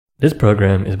This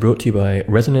program is brought to you by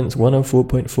Resonance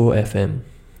 104.4 FM.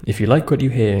 If you like what you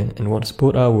hear and want to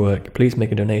support our work, please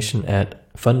make a donation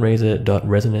at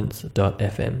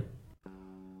fundraiser.resonance.fm.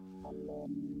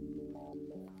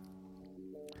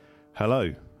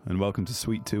 Hello, and welcome to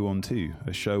Suite 212,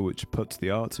 a show which puts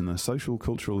the arts in a social,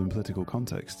 cultural and political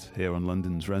context here on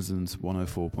London's Resonance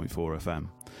 104.4 FM.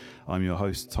 I'm your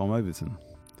host, Tom Overton.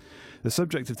 The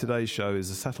subject of today's show is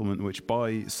a settlement which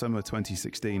by summer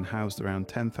 2016 housed around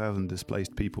 10,000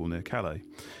 displaced people near Calais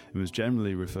and was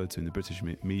generally referred to in the British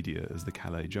media as the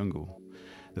Calais Jungle.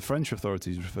 The French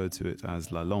authorities referred to it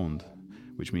as La Lande,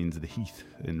 which means the heath,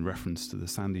 in reference to the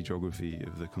sandy geography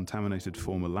of the contaminated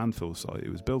former landfill site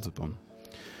it was built upon.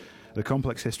 The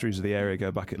complex histories of the area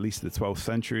go back at least to the 12th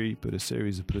century, but a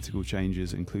series of political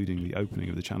changes, including the opening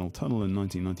of the Channel Tunnel in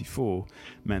 1994,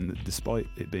 meant that despite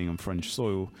it being on French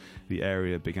soil, the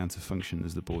area began to function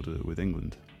as the border with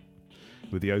England.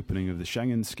 With the opening of the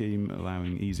Schengen scheme,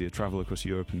 allowing easier travel across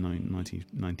Europe in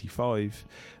 1995,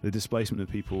 the displacement of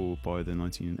people by the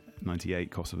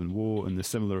 1998 Kosovan War, and the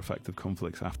similar effect of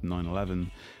conflicts after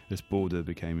 9/11, this border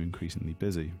became increasingly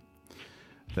busy.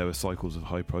 There were cycles of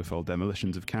high-profile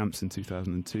demolitions of camps in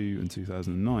 2002 and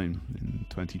 2009. In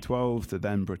 2012, the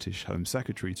then British Home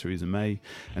Secretary Theresa May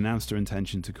announced her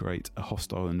intention to create a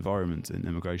hostile environment in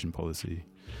immigration policy.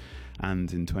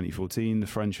 And in 2014, the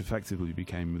French effectively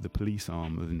became the police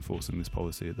arm of enforcing this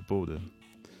policy at the border.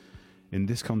 In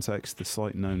this context, the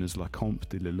site known as La Camp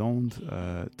de la Lande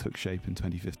took shape in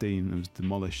 2015 and was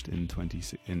demolished in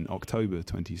October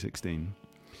 2016.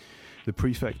 The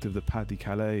prefect of the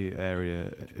Pas-de-Calais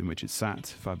area in which it sat,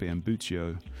 Fabien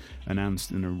Boutiot, announced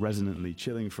in a resonantly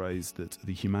chilling phrase that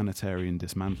the humanitarian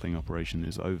dismantling operation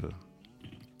is over.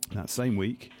 That same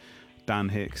week, Dan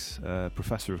Hicks,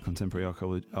 Professor of Contemporary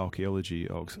Archaeology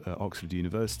at Oxford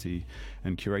University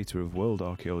and Curator of World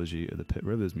Archaeology at the Pitt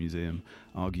Rivers Museum,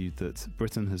 argued that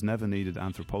Britain has never needed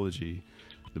anthropology,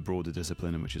 the broader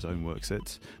discipline in which his own work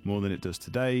sits, more than it does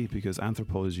today, because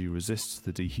anthropology resists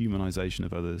the dehumanisation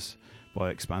of others by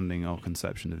expanding our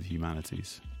conception of the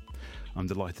humanities. I'm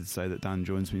delighted to say that Dan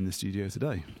joins me in the studio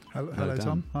today. Hello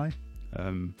Tom. Hi.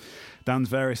 Dan's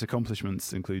various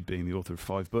accomplishments include being the author of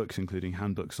 5 books, including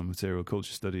handbooks on material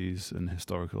culture studies and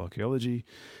historical archaeology.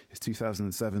 His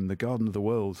 2007 The Garden of the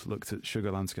World looked at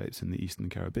sugar landscapes in the Eastern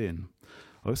Caribbean.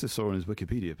 I also saw on his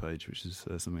Wikipedia page, which is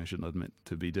something I shouldn't admit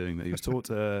to be doing, that he was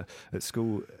taught in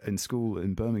school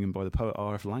in Birmingham by the poet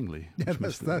R.F. Langley. Yeah,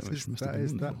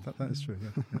 that is true.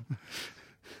 Yeah.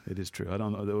 It is true. I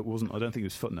don't think it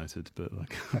was footnoted, but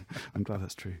I'm glad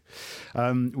that's true.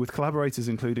 With collaborators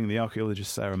including the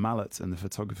archaeologist Sarah Mallett and the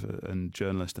photographer and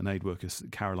journalist and aid worker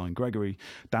Caroline Gregory,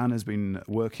 Dan has been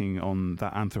working on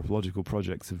that anthropological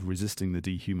project of resisting the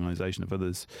dehumanisation of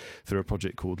others through a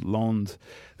project called Lande,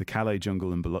 the Calais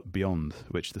Jungle and Beyond,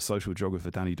 which the social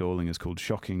geographer Danny Dorling has called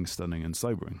shocking, stunning and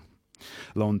sobering.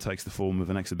 Lande takes the form of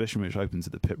an exhibition which opens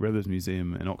at the Pitt Rivers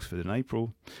Museum in Oxford in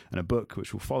April, and a book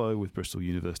which will follow with Bristol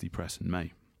University Press in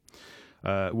May.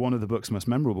 One of the book's most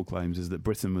memorable claims is that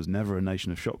Britain was never a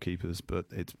nation of shopkeepers, but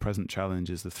its present challenge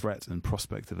is the threat and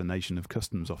prospect of a nation of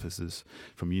customs officers,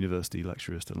 from university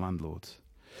lecturers to landlords.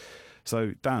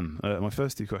 So, Dan, my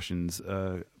first 2 questions.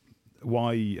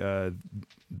 Why the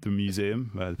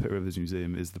museum, the Pitt Rivers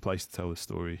Museum, is the place to tell this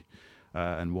story,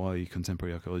 and why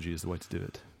contemporary archaeology is the way to do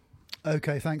it?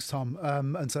 Okay, thanks, Tom.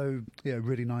 And so,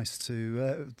 really nice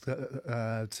to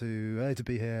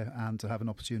be here and to have an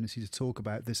opportunity to talk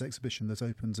about this exhibition that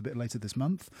opens a bit later this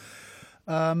month.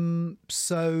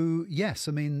 So we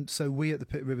at the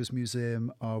Pitt Rivers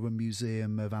Museum are a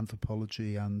museum of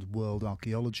anthropology and world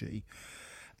archaeology.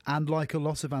 And like a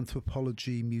lot of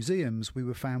anthropology museums, we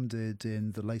were founded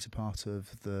in the later part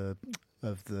of the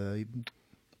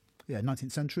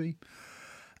 19th century.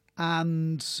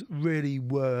 And really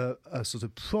were a sort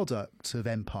of product of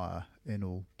empire in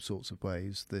all sorts of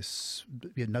ways. This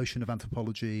notion of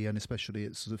anthropology, and especially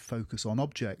its sort of focus on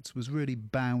objects, was really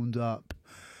bound up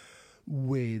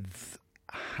with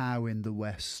how in the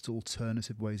West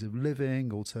alternative ways of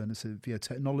living, alternative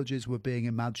technologies were being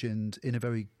imagined in a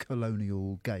very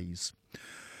colonial gaze.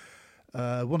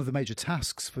 One of the major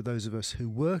tasks for those of us who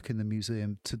work in the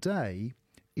museum today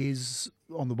is,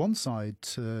 on the one side,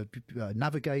 to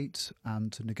navigate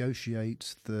and to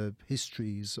negotiate the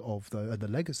histories of the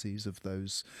legacies of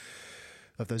those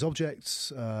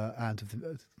objects and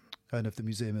of the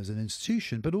museum as an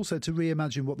institution, but also to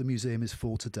reimagine what the museum is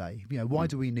for today. Why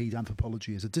do we need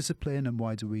anthropology as a discipline, and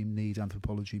why do we need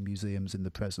anthropology museums in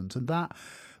the present? And that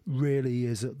really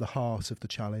is at the heart of the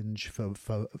challenge for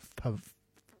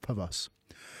us.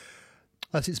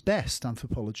 At its best,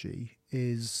 anthropology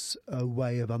is a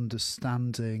way of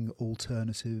understanding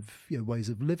alternative ways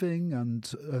of living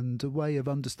and a way of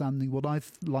understanding what I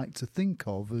like to think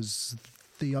of as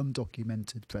the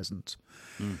undocumented present.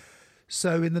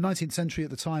 So in the 19th century,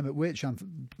 at the time at which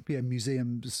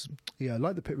museums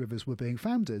like the Pitt Rivers were being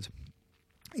founded,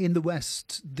 in the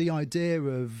West, the idea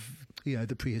of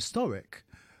the prehistoric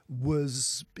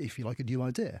was, if you like, a new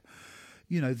idea.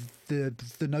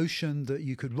 The notion that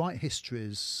you could write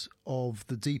histories of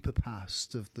the deeper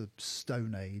past, of the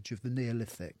Stone Age, of the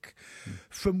Neolithic,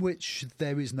 from which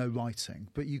there is no writing,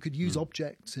 but you could use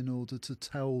objects in order to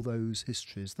tell those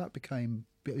histories. That became,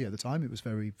 at the time, it was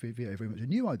very much a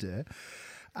new idea.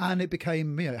 And it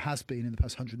became, it has been in the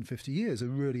past 150 years, a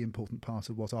really important part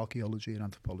of what archaeology and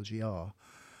anthropology are.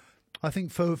 I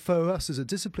think for us as a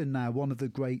discipline now, one of the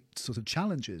great sort of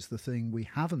challenges, the thing we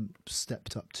haven't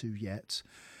stepped up to yet,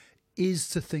 is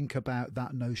to think about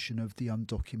that notion of the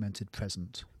undocumented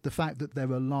present. The fact that there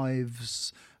are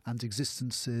lives and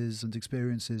existences and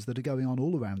experiences that are going on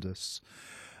all around us,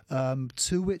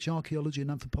 to which archaeology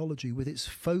and anthropology, with its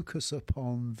focus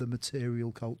upon the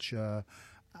material culture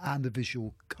and the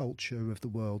visual culture of the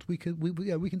world, we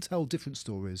can tell different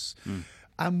stories,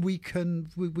 and we can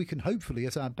hopefully,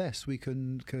 at our best, we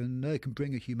can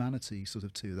bring a humanity sort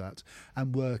of to that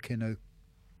and work in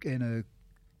a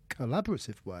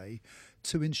collaborative way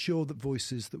to ensure that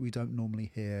voices that we don't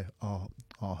normally hear are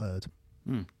heard.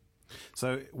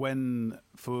 So,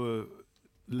 for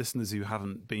listeners who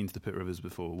haven't been to the Pitt Rivers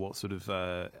before, what sort of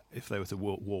if they were to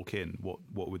walk in,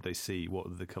 what would they see? What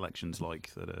are the collections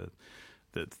like that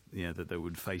they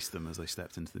would face them as they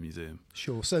stepped into the museum?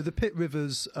 Sure. So the Pitt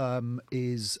Rivers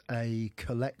is a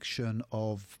collection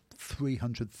of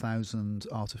 300,000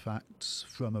 artefacts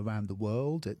from around the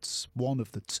world. It's one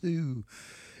of the two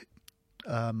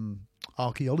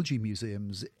archaeology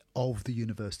museums of the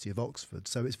University of Oxford.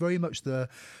 So it's very much the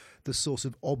sort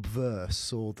of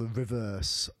obverse or the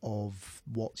reverse of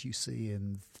what you see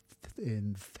in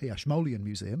the Ashmolean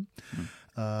Museum.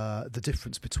 The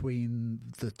difference between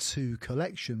the two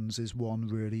collections is one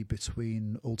really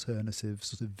between alternative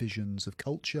sort of visions of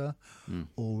culture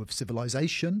or of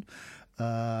civilization,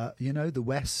 the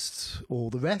West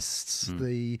or the rest,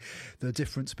 the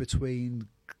difference between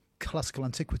classical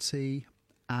antiquity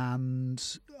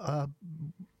and a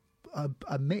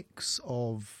mix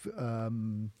of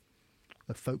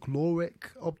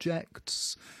folkloric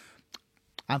objects,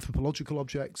 anthropological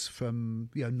objects from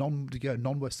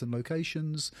non-Western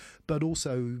locations, but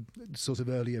also sort of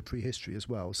earlier prehistory as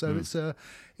well. So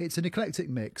it's an eclectic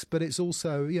mix, but it's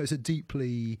also it's a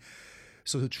deeply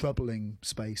sort of troubling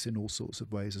space in all sorts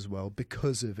of ways as well,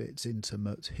 because of its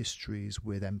intimate histories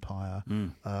with empire,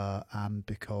 and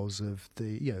because of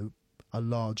the a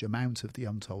large amount of the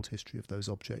untold history of those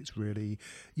objects really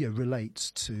relates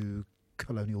to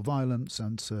colonial violence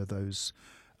and to those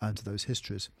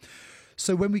histories.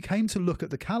 So when we came to look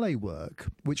at the Calais work,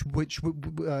 which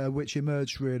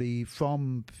emerged really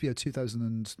from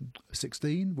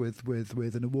 2016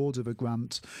 with an award of a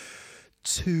grant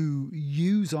to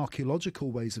use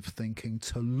archaeological ways of thinking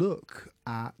to look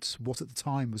at what at the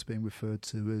time was being referred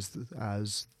to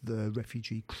as the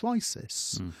refugee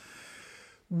crisis,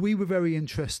 we were very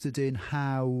interested in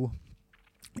how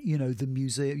the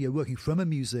museum, working from a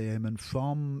museum and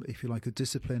from, if you like, a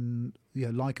discipline,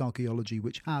 like archaeology,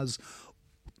 which has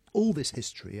all this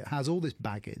history, it has all this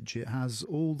baggage, it has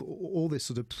all this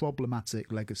sort of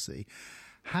problematic legacy.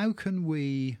 How can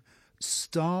we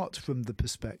start from the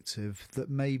perspective that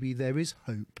maybe there is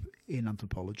hope in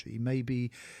anthropology?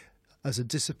 Maybe as a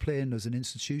discipline, as an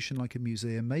institution like a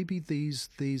museum, maybe these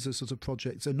are sort of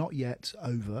projects are not yet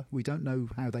over. We don't know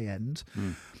how they end.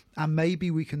 And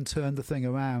maybe we can turn the thing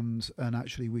around and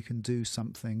actually we can do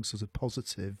something sort of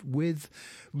positive with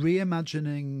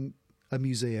reimagining a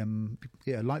museum,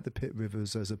 like the Pitt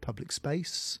Rivers, as a public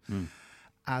space,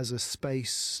 as a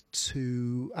space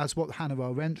as what Hannah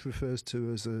Arendt refers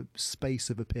to as a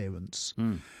space of appearance.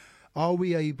 Are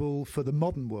we able, for the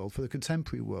modern world, for the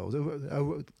contemporary world,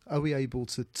 are we able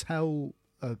to tell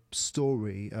a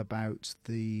story about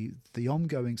the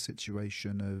ongoing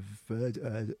situation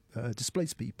of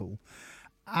displaced people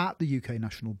at the UK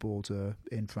national border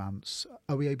in France?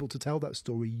 Are we able to tell that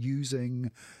story using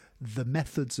the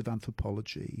methods of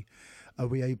anthropology? Are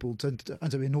we able to?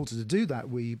 And in order to do that,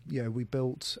 we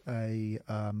built a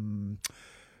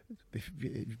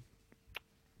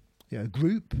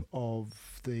group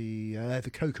of the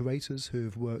co-curators who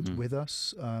have worked with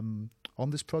us on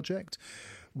this project,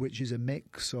 which is a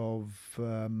mix of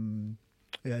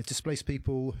displaced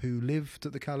people who lived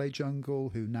at the Calais jungle,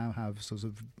 who now have sort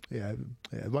of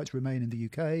right to remain in the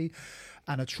UK,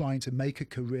 and are trying to make a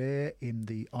career in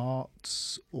the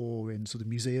arts or in sort of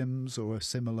museums or a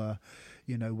similar,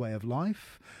 way of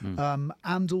life,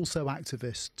 and also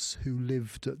activists who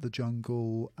lived at the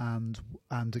jungle and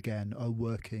again are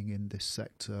working in this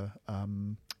sector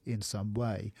in some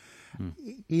way,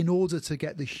 in order to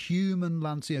get the human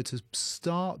landscape, to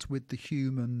start with the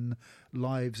human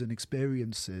lives and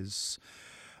experiences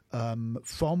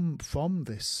from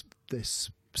this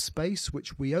space,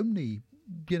 which we only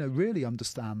really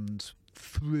understand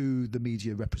through the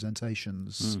media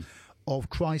representations of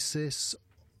crisis,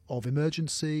 of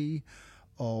emergency,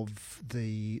 of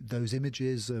those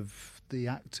images of the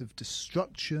act of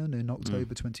destruction in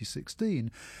October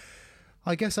 2016.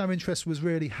 I guess our interest was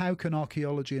really, how can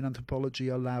archaeology and anthropology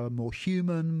allow a more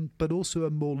human but also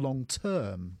a more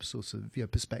long-term sort of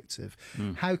perspective?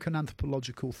 How can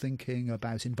anthropological thinking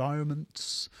about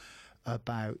environments,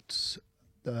 about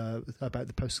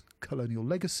the post-colonial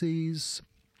legacies,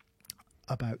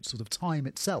 about sort of time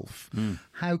itself,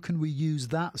 how can we use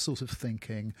that sort of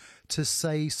thinking to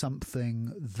say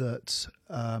something that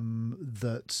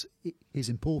that is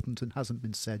important and hasn't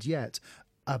been said yet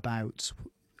about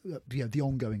the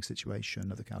ongoing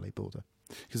situation of the Calais border?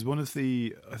 Because one of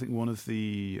the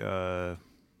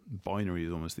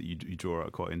binaries almost that you draw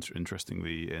out quite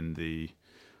interestingly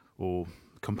or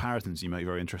comparisons you make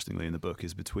very interestingly in the book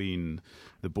is between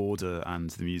the border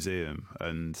and the museum,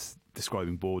 and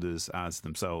describing borders as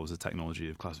themselves a technology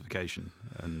of classification,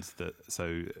 and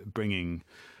so bringing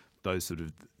those sort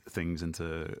of things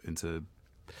into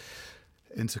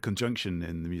conjunction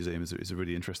in the museum is a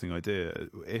really interesting idea.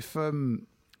 If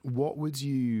what would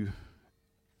you?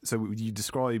 So you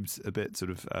described a bit sort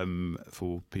of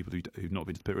for people who've not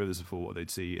been to Pitt Rivers before, what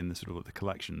they'd see in the sort of the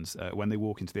collections when they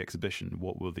walk into the exhibition.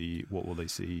 What will they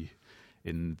see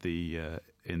in the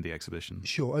exhibition?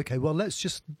 Sure. Okay. Well, let's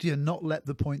just not let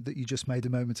the point that you just made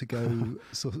a moment ago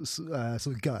sort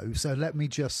of go. So let me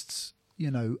just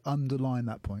underline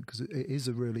that point, because it is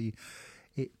a really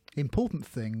important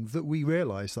thing that we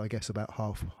realised, I guess, about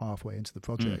halfway into the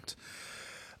project.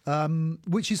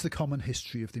 Which is the common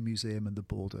history of the museum and the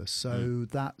border. So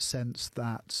that sense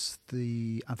that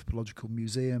the Anthropological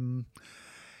Museum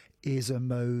is a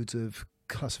mode of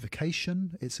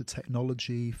classification, it's a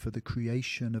technology for the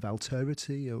creation of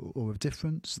alterity or of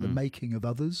difference, the making of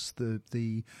others,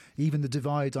 even the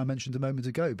divide I mentioned a moment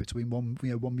ago between one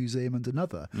museum and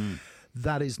another.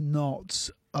 That is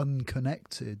not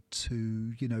unconnected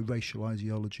to racial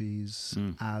ideologies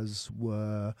as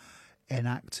were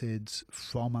enacted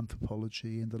from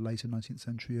anthropology in the later 19th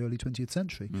century, early 20th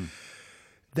century.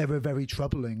 There are very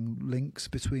troubling links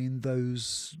between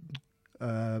those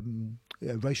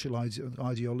racial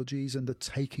ideologies and the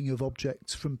taking of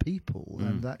objects from people.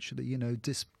 And actually,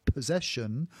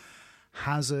 dispossession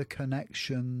has a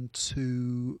connection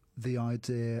to the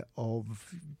idea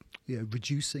of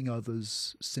reducing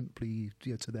others simply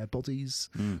to their bodies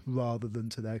rather than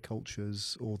to their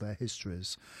cultures or their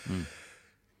histories.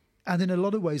 And in a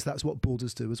lot of ways, that's what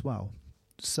borders do as well.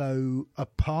 So a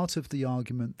part of the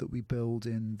argument that we build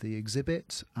in the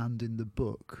exhibit and in the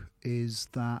book is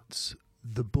that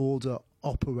the border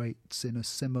operates in a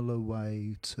similar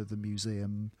way to the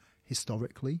museum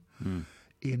historically,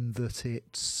 in that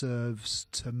it serves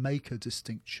to make a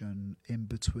distinction in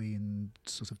between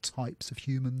sort of types of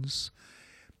humans,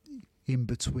 in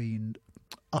between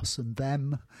us and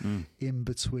them, in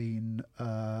between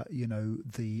those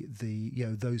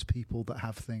people that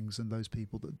have things and those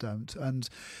people that don't, and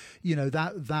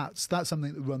that's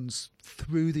something that runs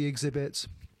through the exhibit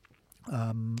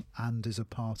and is a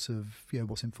part of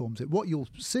what informs it. What you'll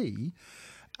see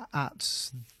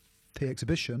at the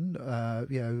exhibition, so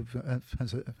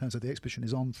the exhibition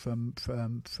is on from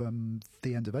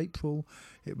the end of April.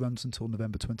 It runs until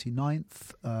November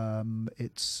 29th.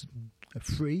 It's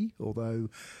free, although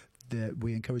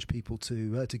we encourage people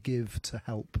to give to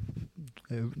help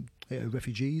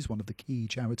refugees, one of the key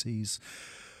charities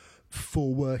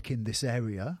for work in this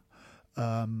area.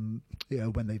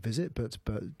 When they visit, but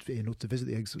in order to visit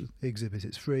the exhibit,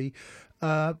 it's free.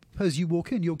 As you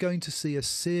walk in, you're going to see a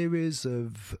series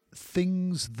of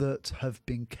things that have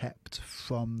been kept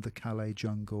from the Calais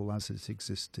jungle as it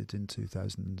existed in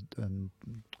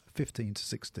 2015 to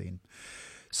 16.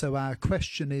 So our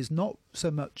question is not so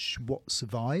much what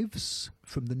survives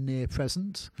from the near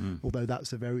present, although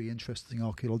that's a very interesting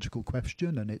archaeological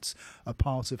question, and it's a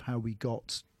part of how we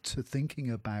got to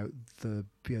thinking about the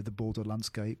border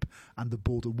landscape and the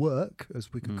border work,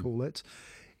 as we could call it,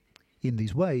 in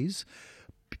these ways.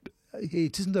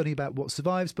 it isn't only about what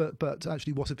survives, but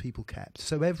actually what are people kept.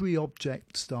 So every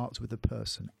object starts with a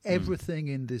person. Everything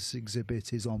in this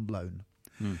exhibit is on loan.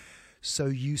 So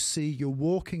you're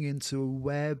walking into a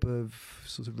web of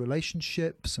sort of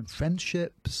relationships and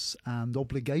friendships and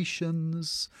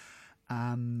obligations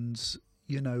and,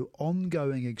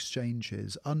 ongoing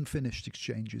exchanges, unfinished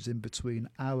exchanges in between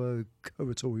our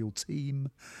curatorial team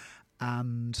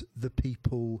and the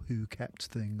people who kept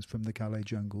things from the Calais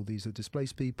jungle. These are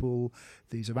displaced people,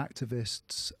 these are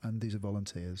activists, and these are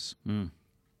volunteers.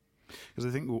 Because I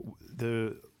think all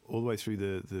the way through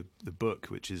the book,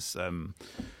 which is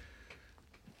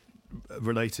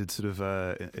related sort of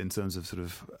in terms of sort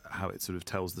of how it sort of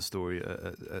tells the story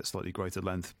at slightly greater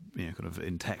length, kind of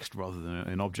in text rather than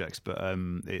in objects, but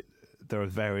there are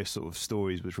various sort of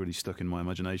stories which really stuck in my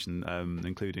imagination,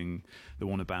 including the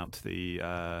one about the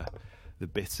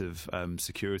bit of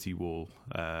security wall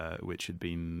which had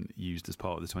been used as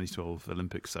part of the 2012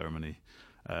 Olympics ceremony,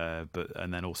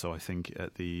 and then also I think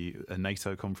at a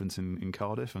NATO conference in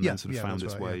Cardiff, and then sort of found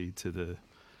its way to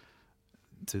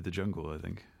the jungle, I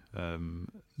think.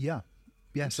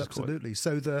 Yes, absolutely.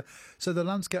 So the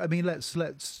landscape. I mean, let's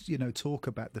talk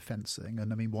about the fencing.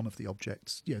 And I mean, one of the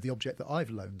objects, the object that I've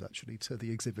loaned actually to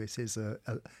the exhibit is a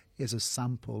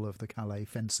sample of the Calais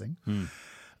fencing.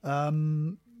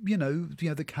 The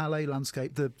Calais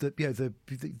landscape,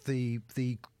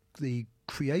 the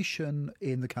creation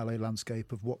in the Calais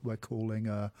landscape of what we're calling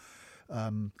a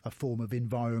form of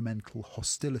environmental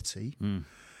hostility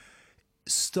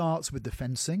starts with the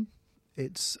fencing.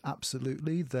 It's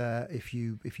absolutely there. If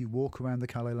you walk around the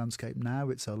Calais landscape now,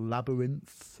 it's a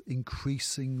labyrinth,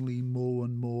 increasingly more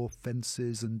and more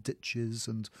fences and ditches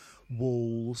and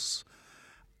walls.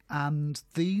 And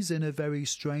these, in a very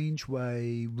strange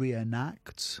way,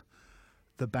 reenact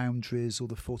the boundaries or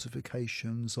the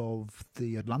fortifications of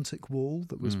the Atlantic Wall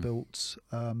that was built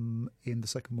in the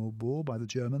Second World War by the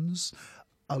Germans,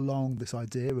 along this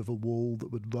idea of a wall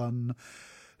that would run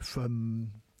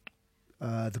from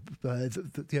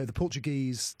the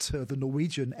Portuguese to the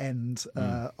Norwegian end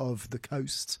of the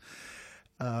coast,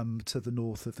 to the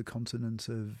north of the continent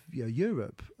of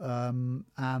Europe,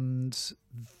 and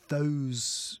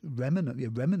those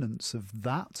remnants of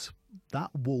that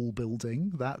wall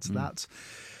building, that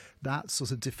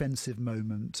sort of defensive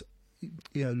moment,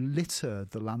 litter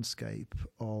the landscape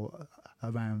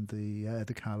around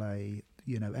the Calais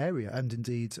area, and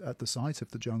indeed at the site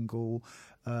of the jungle,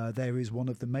 there is one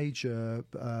of the major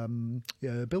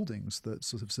buildings that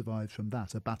sort of survived from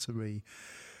that, a battery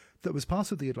that was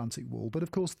part of the Atlantic Wall. But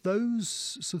of course,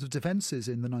 those sort of defences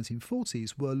in the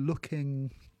 1940s were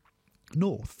looking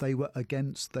north. They were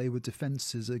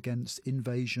defences against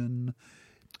invasion,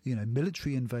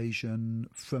 military invasion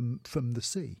from the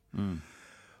sea.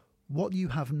 What you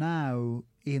have now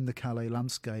in the Calais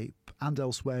landscape and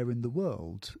elsewhere in the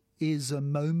world is a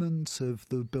moment of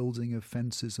the building of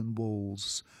fences and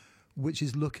walls, which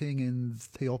is looking in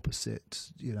the opposite,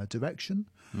 direction,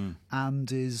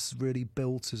 and is really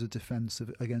built as a defence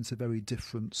against a very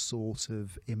different sort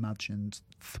of imagined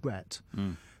threat.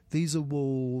 These are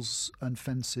walls and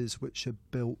fences which are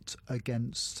built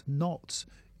against not,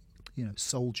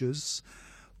 soldiers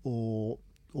or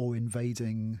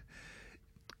invading,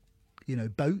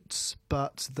 boats,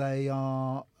 but they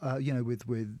are, with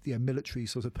military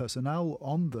sort of personnel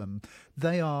on them.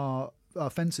 They are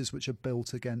fences which are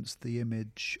built against the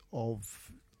image of,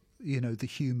 the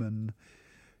human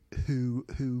who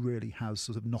really has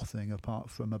sort of nothing apart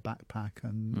from a backpack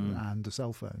and a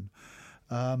cell phone.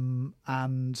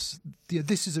 And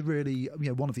this is a really,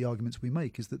 one of the arguments we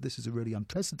make is that this is a really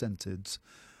unprecedented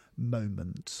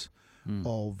moment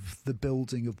of the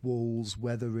building of walls,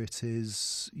 whether it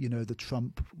is, the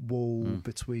Trump wall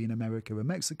between America and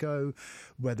Mexico,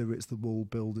 whether it's the wall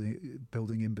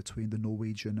building in between the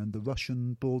Norwegian and the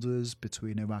Russian borders,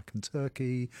 between Iraq and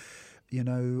Turkey.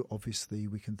 Obviously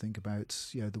we can think about,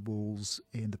 the walls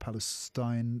in the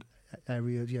Palestine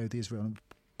area, the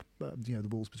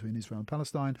walls between Israel and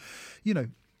Palestine,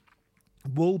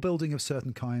 wall building of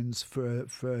certain kinds for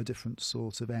a different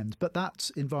sort of end. But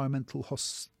that environmental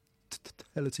hostility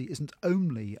isn't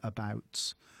only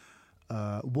about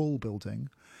wall building.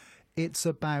 It's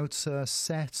about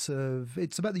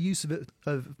it's about the use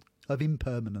of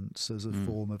impermanence as a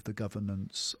form of the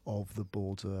governance of the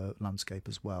border landscape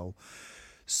as well.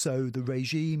 So the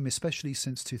regime, especially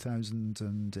since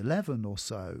 2011 or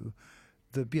so,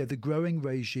 the growing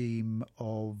regime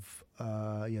of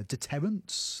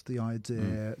deterrence, the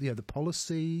idea, the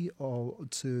policy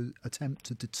to attempt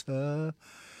to deter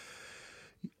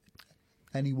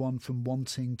anyone from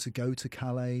wanting to go to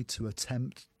Calais, to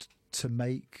attempt to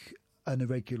make an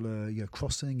irregular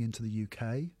crossing into the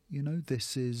UK.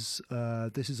 This is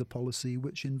a policy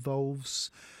which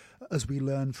involves, as we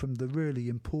learn from the really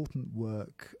important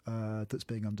work that's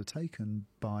being undertaken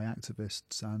by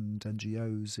activists and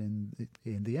NGOs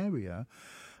in the area,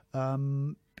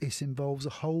 it involves a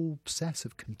whole set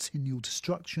of continual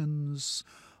destructions,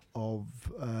 of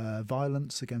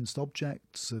violence against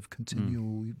objects, of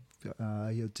continual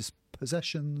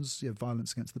dispossessions,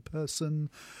 violence against the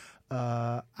person,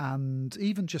 and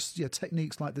even just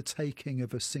techniques like the taking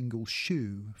of a single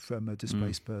shoe from a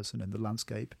displaced person in the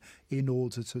landscape in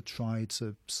order to try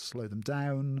to slow them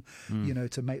down,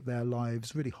 to make their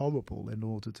lives really horrible in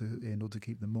order to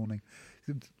keep them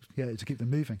to keep them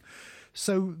moving.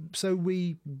 So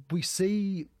we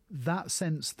see that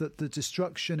sense that the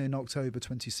destruction in October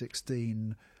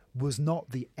 2016 was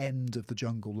not the end of the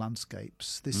jungle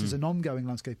landscapes. This is an ongoing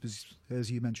landscape, as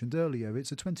you mentioned earlier.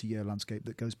 It's a 20-year landscape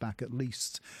that goes back at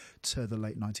least to the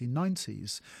late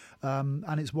 1990s.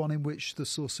 And it's one in which the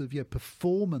sort of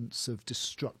performance of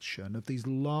destruction of these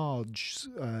large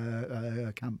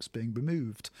camps being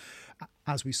removed,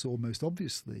 as we saw most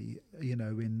obviously, in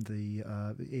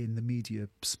the media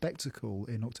spectacle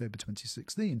in October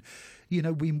 2016, we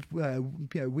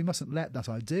mustn't let that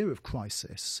idea of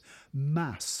crisis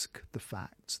mask the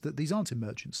fact that these aren't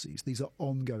emergencies; these are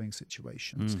ongoing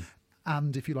situations.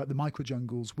 And if you like, the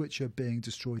microjungles which are being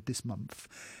destroyed this month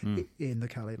in the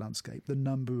Calais landscape, the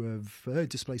number of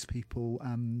displaced people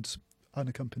and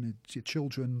unaccompanied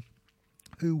children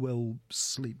who will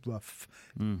sleep rough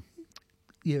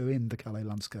in the Calais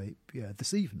landscape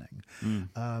this evening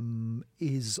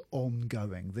is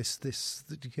ongoing. This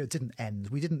didn't end.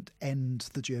 We didn't end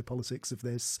the geopolitics of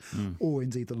this or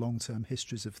indeed the long-term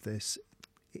histories of this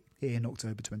in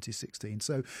October 2016.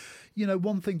 So,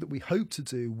 one thing that we hope to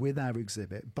do with our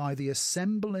exhibit, by the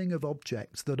assembling of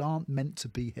objects that aren't meant to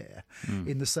be here,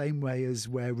 in the same way as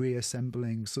we're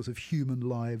reassembling sort of human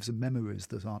lives and memories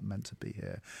that aren't meant to be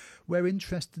here, we're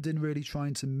interested in really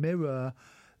trying to mirror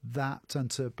that and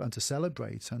to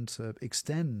celebrate and to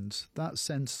extend that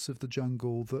sense of the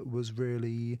jungle that was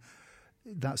really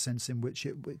that sense in which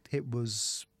it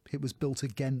was built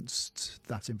against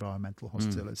that environmental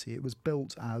hostility. It was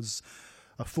built as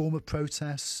a form of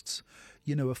protest,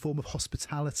 a form of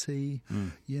hospitality,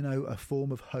 a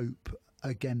form of hope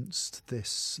against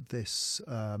this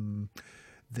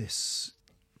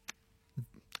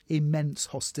immense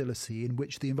hostility in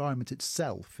which the environment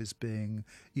itself is being,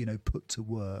 put to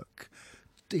work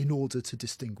in order to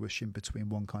distinguish in between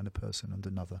one kind of person and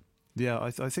another. Yeah,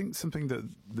 I think something that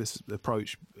this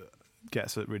approach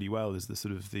gets at really well is the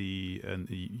sort of and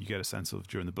you get a sense of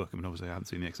during the book. I mean, obviously I haven't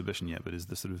seen the exhibition yet, but is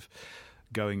the sort of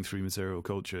going through material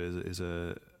culture is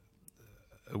a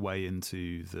way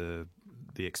into the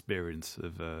experience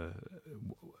of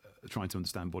trying to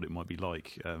understand what it might be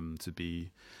like to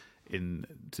be in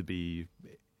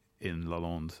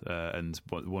Lalande, and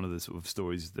one of the sort of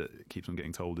stories that keeps on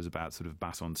getting told is about sort of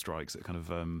baton strikes at kind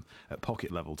of at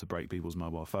pocket level to break people's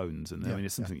mobile phones. And I mean,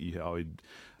 it's something I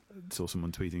saw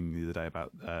someone tweeting the other day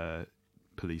about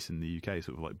police in the UK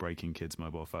sort of like breaking kids'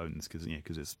 mobile phones because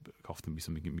it's often be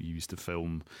something you used to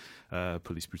film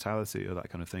police brutality or that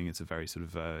kind of thing. It's a very sort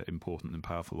of important and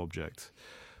powerful object.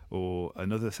 Or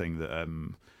another thing that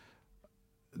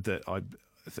I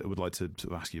would like to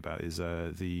ask you about is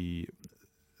and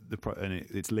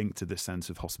it's linked to this sense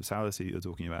of hospitality you're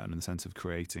talking about, and the sense of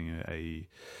creating a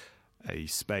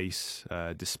space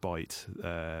despite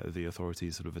the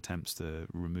authorities' sort of attempts to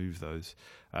remove those.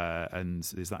 And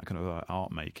is that kind of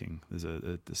art making? There's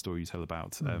a story you tell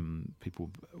about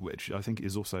people, which I think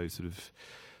is also sort of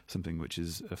something which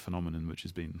is a phenomenon which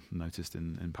has been noticed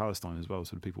in Palestine as well.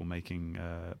 Sort of people making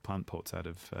plant pots out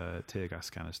of tear gas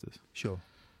canisters. Sure.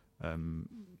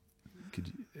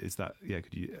 Is there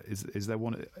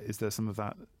some of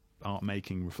that art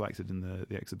making reflected in the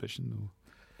exhibition? Or?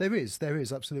 There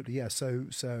is absolutely, yeah. So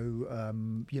a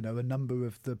number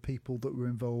of the people that were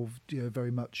involved,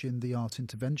 very much in the art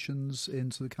interventions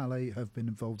into the Calais have been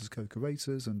involved as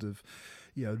co-curators and have,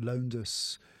 loaned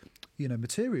us,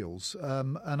 materials.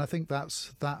 And I think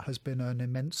that has been an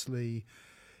immensely,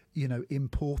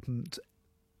 important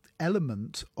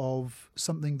element of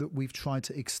something that we've tried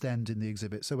to extend in the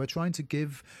exhibit. So we're trying to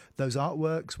give those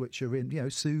artworks which are in,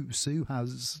 Sue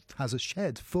has a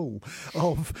shed full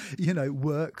of,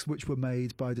 works which were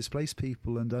made by displaced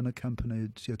people and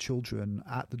unaccompanied children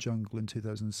at the jungle in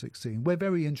 2016. We're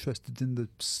very interested in the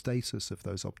status of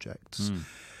those objects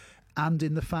and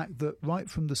in the fact that right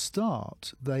from the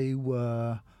start they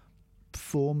were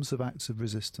forms of acts of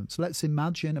resistance. Let's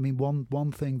imagine,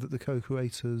 one thing that the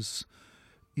co-curators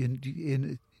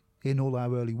in all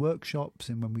our early workshops,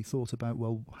 and when we thought about,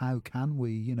 well, how can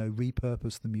we,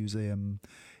 repurpose the museum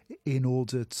in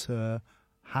order to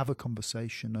have a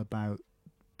conversation about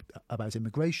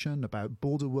immigration, about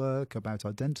border work, about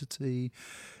identity,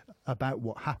 about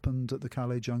what happened at the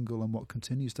Calais jungle and what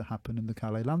continues to happen in the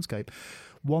Calais landscape.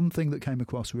 One thing that came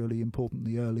across really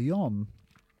importantly early on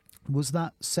was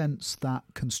that sense that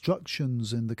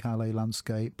constructions in the Calais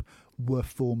landscape were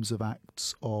forms of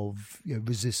acts of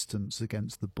resistance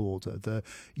against the border, the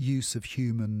use of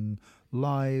human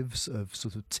lives, of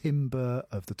sort of timber,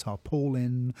 of the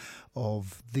tarpaulin,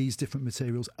 of these different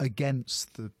materials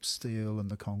against the steel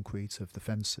and the concrete of the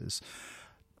fences.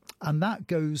 And that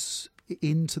goes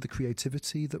into the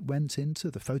creativity that went into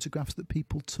the photographs that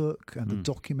people took and the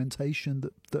documentation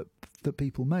that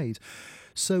people made.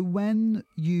 So when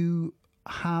you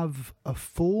have a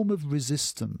form of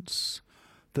resistance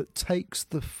that takes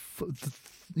a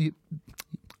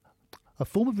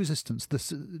form of resistance,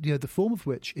 the form of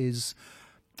which is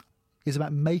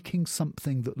about making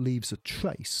something that leaves a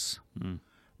trace,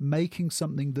 making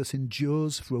something that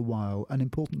endures for a while, and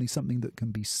importantly, something that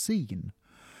can be seen,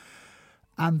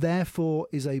 and therefore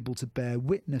is able to bear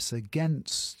witness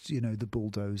against, the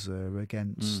bulldozer,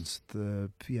 against the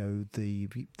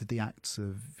acts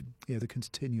of, the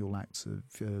continual acts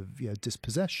of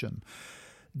dispossession.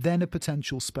 Then a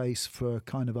potential space for a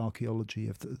kind of archaeology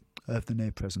of the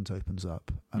near present opens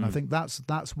up, and I think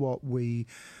that's what we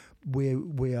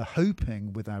are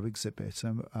hoping with our exhibit,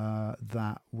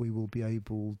 that we will be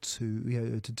able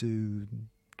to do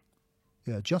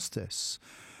justice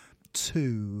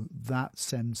to that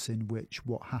sense in which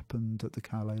what happened at the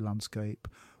Calais landscape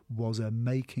was a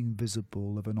making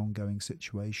visible of an ongoing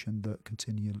situation that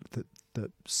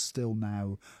still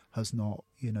now has not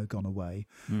gone away.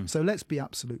 So let's be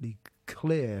absolutely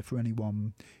clear for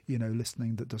anyone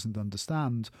listening that doesn't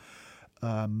understand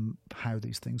how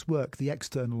these things work. The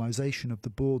externalization of the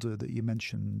border that you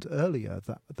mentioned earlier,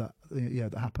 that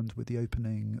happened with the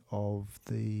opening of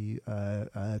the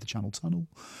Channel Tunnel,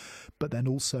 but then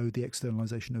also the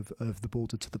externalization of the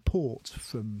border to the port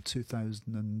from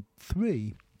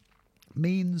 2003,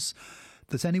 means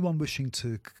that anyone wishing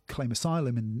to claim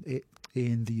asylum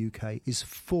in the UK is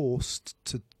forced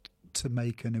to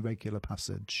make an irregular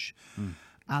passage,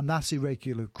 and that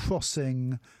irregular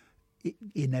crossing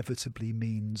inevitably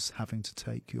means having to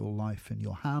take your life in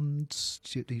your hands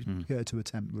to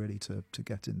attempt really to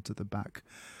get into the back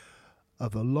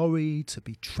of a lorry, to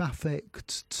be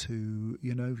trafficked, to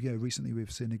recently we've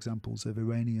seen examples of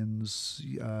Iranians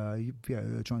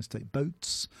trying to take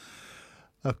boats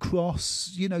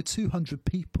across. 200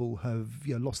 people have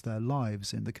lost their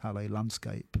lives in the Calais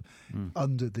landscape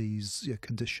under these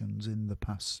conditions in the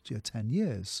past 10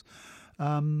 years,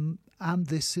 and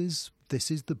this is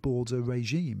the border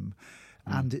regime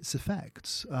and its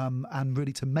effects, and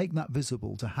really to make that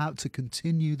visible, to how to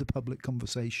continue the public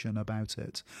conversation about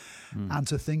it, and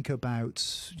to think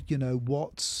about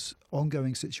what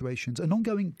ongoing situations and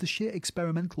the sheer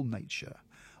experimental nature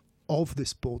of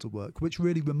this border work, which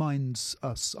really reminds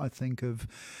us, I think, of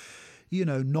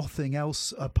nothing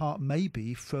else apart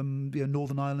maybe from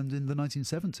Northern Ireland in the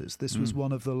 1970s. This was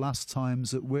one of the last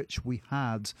times at which we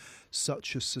had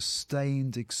such a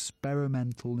sustained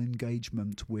experimental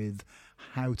engagement with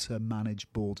how to manage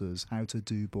borders, how to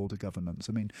do border governance.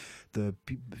 I mean, the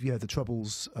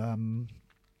troubles in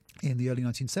the early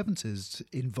 1970s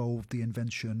involved the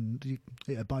invention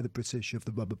by the British of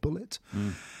the rubber bullet.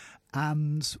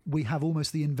 And we have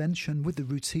almost the invention with the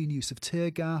routine use of tear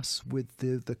gas, with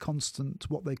the constant,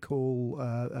 what they call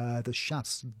the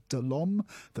chasse de l'homme,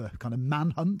 the kind of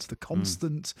manhunt, the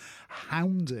constant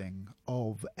hounding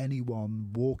of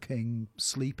anyone walking,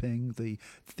 sleeping, the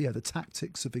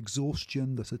tactics of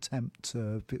exhaustion that attempt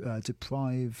to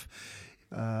deprive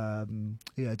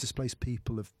displaced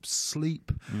people of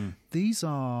sleep. These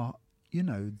are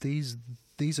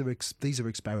these are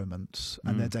experiments,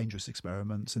 and they're dangerous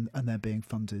experiments, and they're being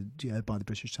funded by the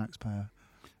British taxpayer.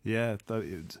 Yeah,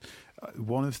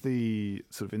 one of the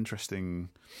sort of interesting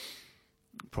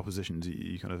propositions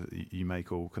you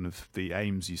make, or kind of the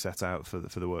aims you set out for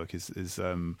the work is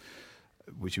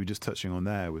which you were just touching on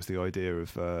there, was the idea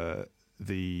of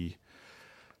the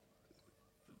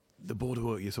border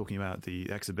work you're talking about,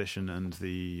 the exhibition and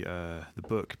the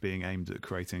book being aimed at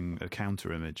creating a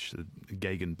counter image,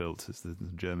 Gegenbild is the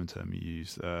German term you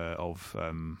use,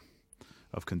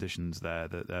 of conditions there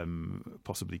that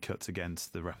possibly cuts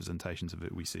against the representations of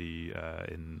it we see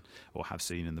in or have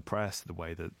seen in the press, the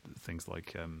way that things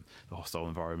like the hostile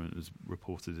environment is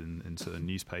reported in certain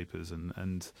newspapers,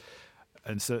 and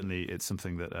and certainly it's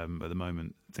something that at the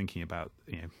moment, thinking about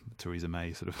Theresa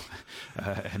May sort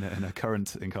of in a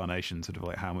current incarnation, sort of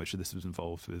like how much of this was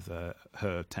involved with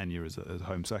her tenure as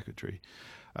Home Secretary.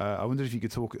 I wondered if you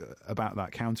could talk about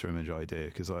that counter image idea,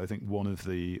 because I think one of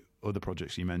the other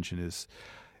projects you mentioned is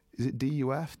it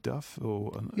DUF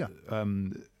or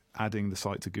adding the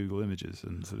site to Google Images,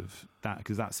 and sort of that,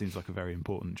 because that seems like a very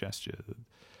important gesture.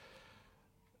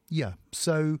 Yeah.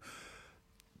 So,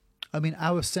 I mean,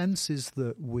 our sense is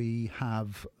that we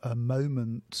have a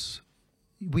moment,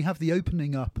 we have the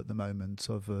opening up at the moment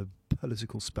of a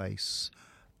political space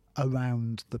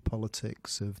around the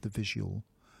politics of the visual,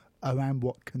 around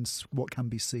what can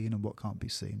be seen and what can't be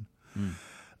seen.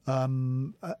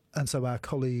 And so our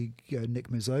colleague Nick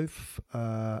Mizof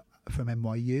from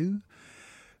NYU,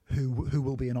 who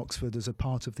will be in Oxford as a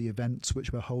part of the events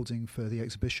which we're holding for the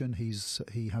exhibition.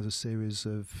 He has a series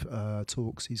of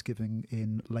talks he's giving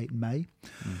in late May.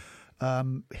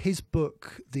 His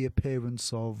book, The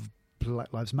Appearance of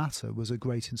Black Lives Matter, was a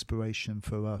great inspiration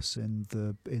for us in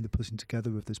the putting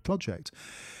together of this project.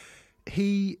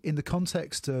 He, in the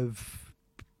context of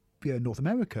North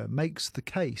America, makes the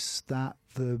case that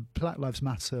the Black Lives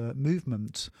Matter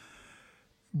movement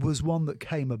was one that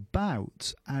came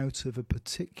about out of a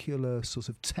particular sort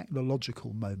of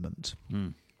technological moment.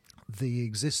 The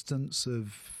existence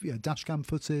of dashcam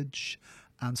footage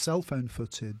and cell phone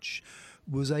footage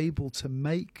was able to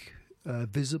make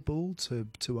visible,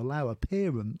 to allow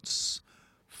appearance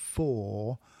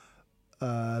for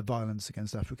violence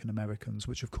against African Americans,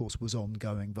 which of course was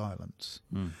ongoing violence.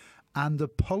 And the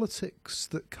politics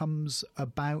that comes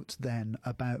about then,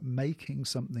 about making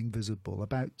something visible,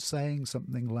 about saying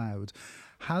something loud,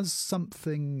 has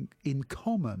something in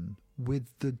common with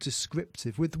the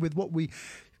descriptive, with what we,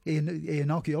 in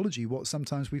archaeology, what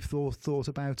sometimes we've thought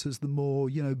about as the more,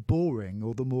 boring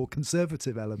or the more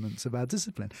conservative elements of our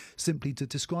discipline, simply to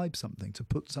describe something, to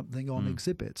put something on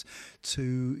exhibit,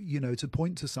 to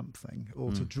point to something,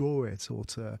 or to draw it, or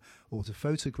to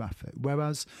photograph it.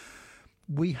 Whereas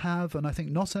we have, and I think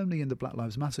not only in the Black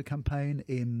Lives Matter campaign,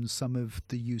 in some of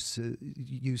the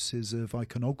uses of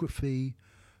iconography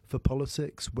for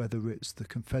politics, whether it's the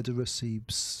Confederacy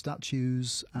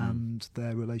statues and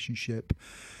their relationship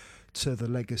to the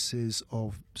legacies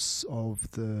of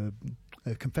the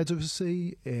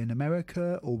Confederacy in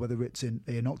America, or whether it's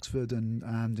in Oxford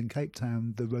and in Cape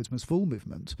Town, the Rhodes Must Fall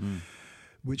movement,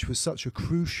 which was such a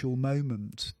crucial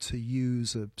moment to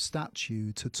use a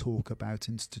statue to talk about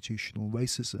institutional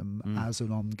racism as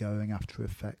an ongoing after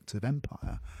effect of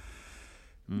empire.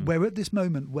 We're at this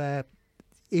moment where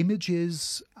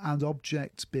images and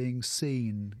objects being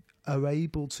seen are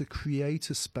able to create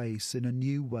a space in a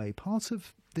new way. Part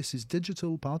of this is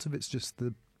digital, part of it's just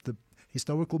the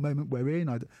historical moment we're in.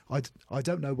 I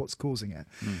don't know what's causing it.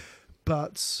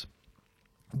 But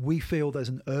we feel there's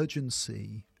an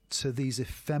urgency to these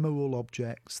ephemeral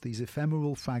objects, these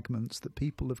ephemeral fragments that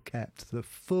people have kept. They're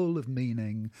full of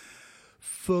meaning,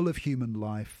 full of human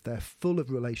life. They're full of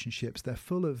relationships. They're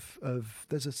full of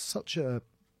there's such a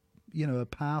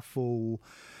powerful,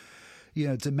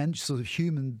 dimension, sort of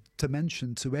human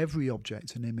dimension to every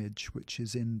object and image which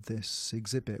is in this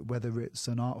exhibit, whether it's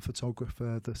an art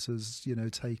photographer that has,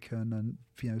 taken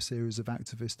a series of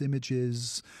activist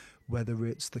images, whether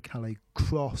it's the Calais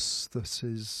Cross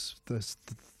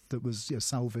that was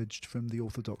salvaged from the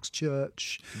Orthodox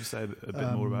Church. Can you say a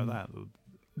bit more about that?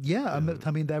 Yeah,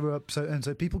 I mean there were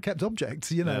so people kept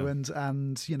objects,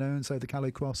 and so the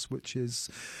Calais Cross, which is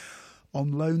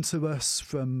on loan to us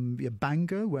from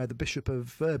Bangor, where the Bishop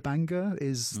of Bangor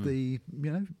is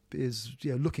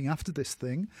looking after this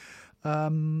thing.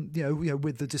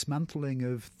 With the dismantling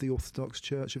of the Orthodox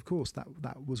Church, of course, that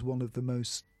was one of the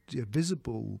most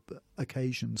visible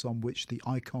occasions on which the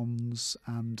icons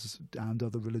and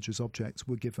other religious objects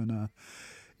were given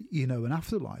an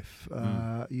afterlife,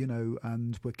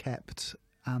 and were kept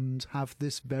and have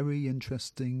this very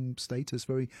interesting status,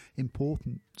 very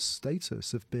important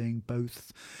status of being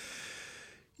both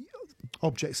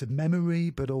objects of memory,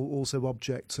 but also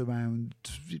objects around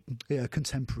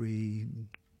contemporary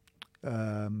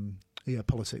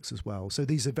politics as well. So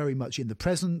these are very much in the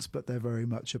present, but they're very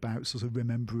much about sort of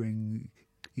remembering,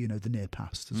 the near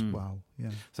past as well.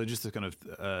 Yeah. So just to kind of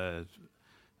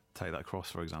take that cross,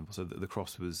 for example. So the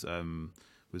cross was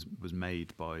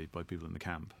made by people in the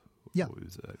camp. Yeah.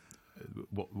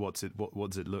 What does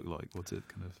it look like? What's it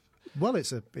kind of? Well,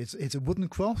 it's a wooden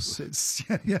cross. It's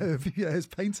it's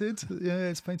painted.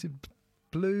 It's painted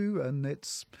blue, and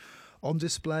it's on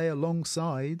display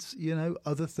alongside,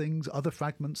 other things, other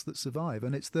fragments that survive.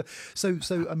 And it's so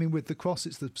I mean, with the cross,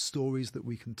 it's the stories that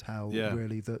we can tell,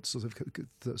 really, that sort of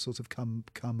come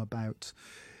about,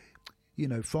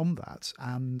 from that,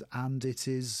 and it's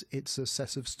a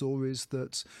set of stories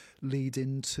that lead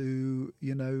into,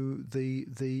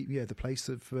 the place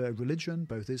of religion,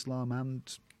 both Islam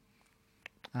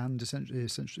and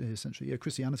essentially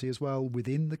Christianity as well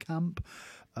within the camp.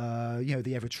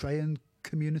 The Eritrean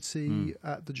community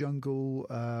at the jungle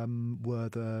were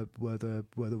the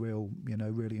real,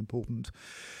 really important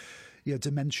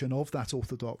dimension of that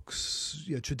Orthodox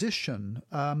tradition.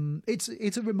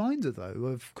 It's a reminder, though,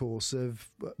 of course,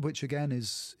 of which again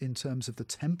is in terms of the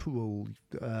temporal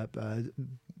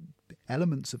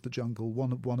elements of the jungle.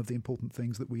 One of the important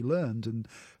things that we learned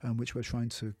and which we're trying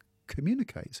to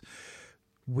communicate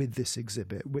with this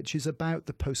exhibit, which is about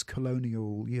the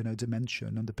post-colonial,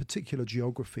 dimension and the particular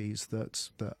geographies that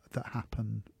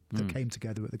happen. That came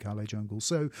together at the Calais jungle.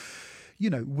 So,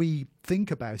 we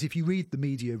think about, if you read the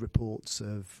media reports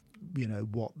of,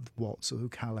 what sort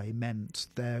of Calais meant,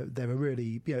 there are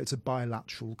really, it's a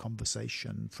bilateral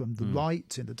conversation from the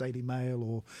right in the Daily Mail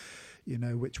or,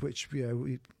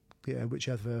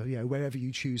 whichever, wherever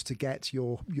you choose to get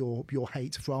your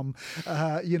hate from,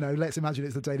 let's imagine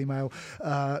it's the Daily Mail.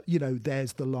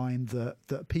 There's the line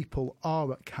that people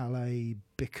are at Calais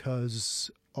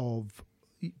because of,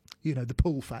 the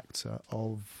pull factor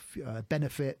of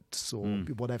benefits or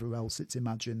whatever else it's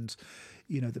imagined,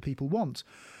 that people want.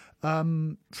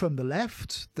 From the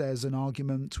left, there's an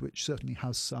argument which certainly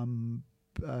has some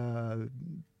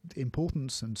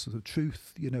importance and sort of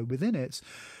truth, within it,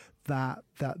 that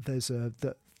there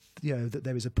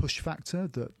is a push factor,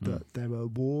 that there are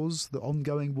wars, the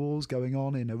ongoing wars going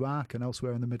on in Iraq and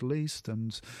elsewhere in the Middle East,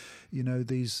 and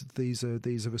these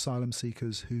are asylum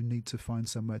seekers who need to find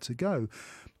somewhere to go.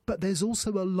 But there's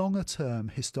also a longer term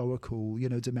historical,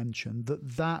 dimension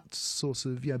that sort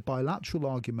of bilateral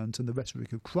argument and the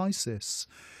rhetoric of crisis,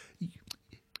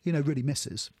 really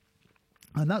misses.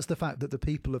 And that's the fact that the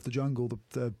people of the jungle,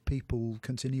 the people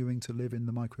continuing to live in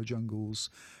the micro jungles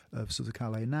of sort of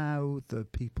Calais now, the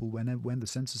people when the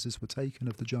censuses were taken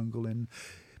of the jungle in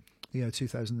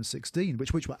 2016,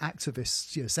 which were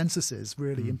activist censuses,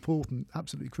 really important,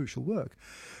 absolutely crucial work.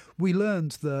 We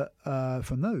learned that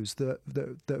from those that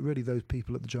really those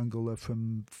people at the jungle are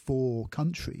from 4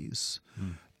 countries.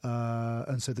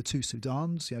 And so the 2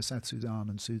 Sudans, South Sudan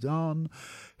and Sudan,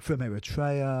 from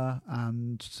Eritrea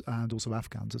and also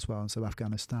Afghans as well, and so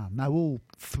Afghanistan. Now, all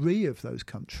 3 of those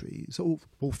countries, all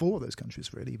 4 of those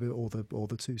countries really, but all the 2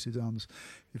 Sudans,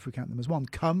 if we count them as one,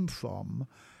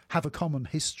 have a common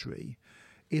history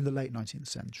in the late 19th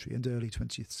century and early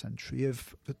 20th century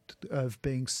of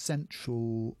being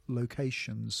central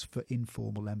locations for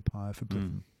informal empire for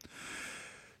Britain.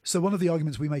 So one of the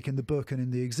arguments we make in the book and in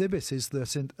the exhibit is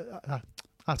that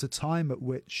at a time at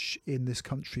which in this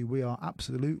country we are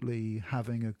absolutely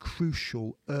having a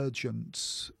crucial,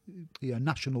 urgent,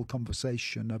 national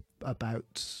conversation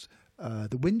about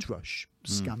the Windrush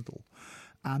scandal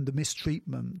and the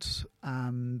mistreatment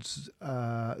and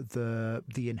the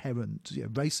inherent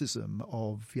racism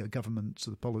of government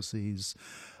sort of policies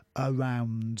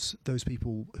around those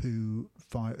people who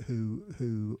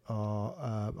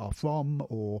are from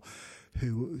or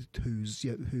whose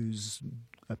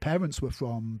parents were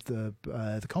from the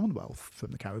Commonwealth,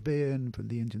 from the Caribbean, from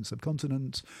the Indian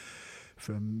subcontinent,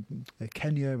 from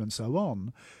Kenya, and so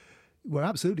on. We're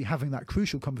absolutely having that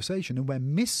crucial conversation, and we're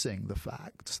missing the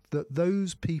fact that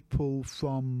those people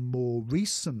from more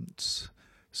recent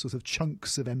sort of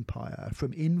chunks of empire,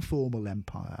 from informal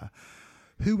empire,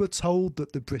 who were told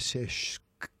that the British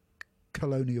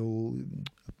colonial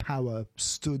power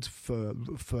stood for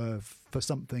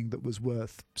something that was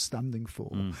worth standing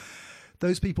for.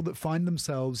 Those people that find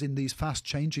themselves in these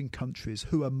fast-changing countries,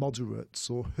 who are moderates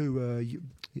or who are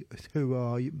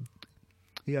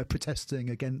protesting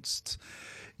against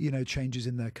changes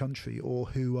in their country, or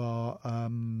who are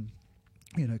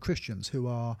Christians, who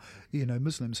are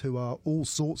Muslims, who are all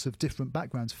sorts of different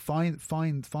backgrounds, find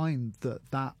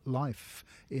that life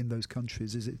in those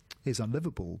countries is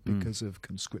unlivable because of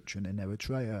conscription in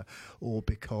Eritrea, or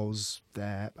because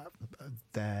they're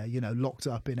locked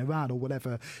up in Iran, or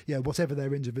whatever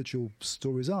their individual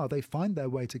stories are. They find their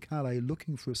way to Calais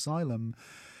looking for asylum,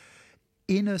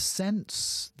 in a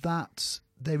sense that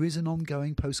there is an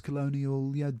ongoing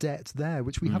post-colonial debt there,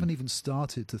 which we haven't even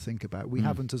started to think about. We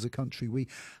haven't, as a country, we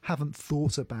haven't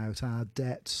thought about our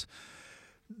debts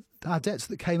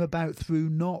that came about through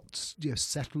not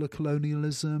settler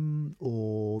colonialism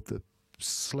or the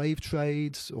slave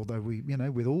trade, although we,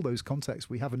 with all those contexts,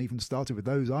 we haven't even started with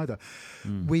those either.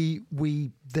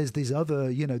 There's this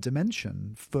other,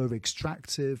 dimension for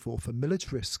extractive or for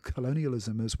militarist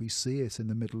colonialism as we see it in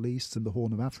the Middle East and the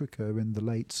Horn of Africa in the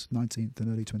late 19th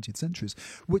and early 20th centuries,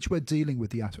 which we're dealing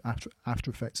with the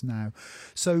after effects now.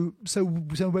 So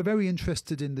we're very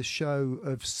interested in the show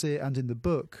and in the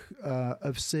book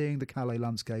of seeing the Calais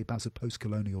landscape as a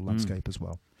post-colonial landscape as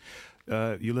well.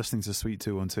 You're listening to Suite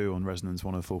 212 on Resonance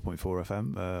 104.4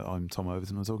 FM. I'm Tom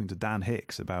Overton. I'm talking to Dan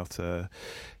Hicks about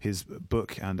his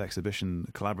book and exhibition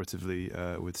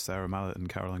collaboratively with Sarah Mallett and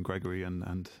Caroline Gregory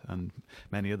and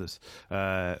many others,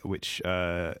 which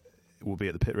will be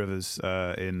at the Pitt Rivers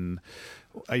in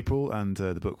April, and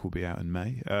the book will be out in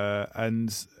May.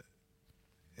 And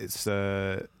it's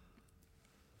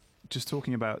just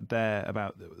talking about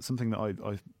something that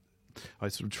I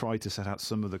sort of tried to set out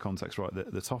some of the context right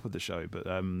at the top of the show, but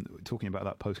talking about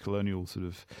that post-colonial sort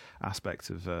of aspect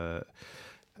of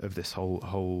this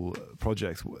whole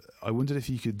project, I wondered if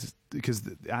you could, because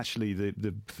actually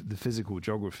the physical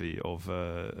geography of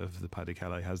the Pas de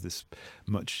Calais has this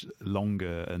much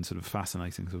longer and sort of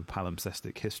fascinating sort of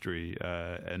palimpsestic history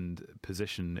and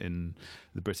position in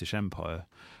the British Empire,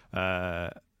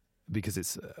 because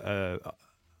it's.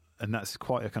 And that's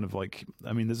quite a kind of like,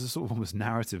 I mean, there's a sort of almost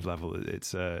narrative level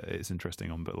it's interesting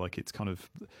on, but like it's kind of,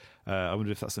 I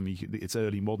wonder if that's something, its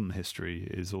early modern history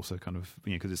is also kind of,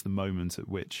 because it's the moment at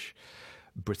which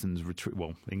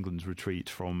England's retreat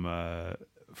from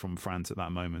France at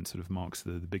that moment sort of marks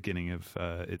the beginning of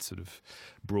its sort of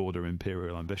broader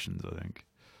imperial ambitions, I think.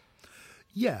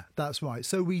 Yeah, that's right.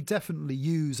 So we definitely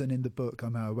use, and in the book,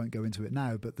 I won't go into it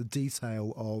now, but the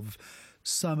detail of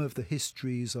some of the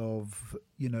histories of,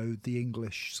 the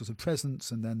English sort of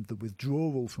presence and then the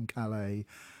withdrawal from Calais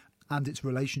and its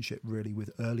relationship really with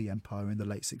early empire in the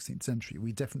late 16th century.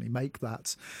 We definitely make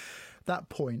that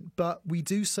point, but we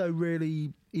do so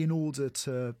really in order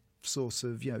to sort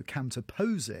of,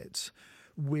 counterpose it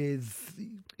with,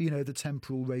 the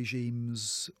temporal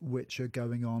regimes which are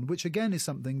going on, which again is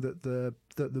something that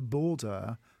the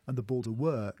border and the border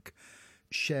work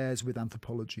shares with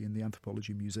anthropology and the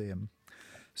Anthropology Museum.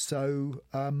 So,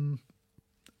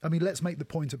 let's make the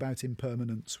point about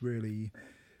impermanence really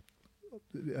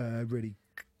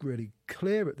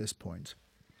clear at this point.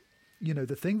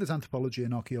 The thing that anthropology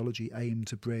and archaeology aim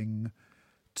to bring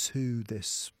to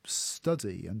this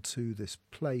study and to this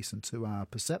place and to our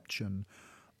perception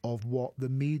of what the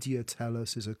media tell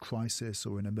us is a crisis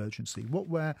or an emergency, what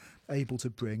we're able to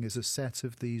bring is a set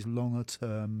of these longer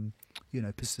term,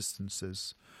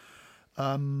 persistences.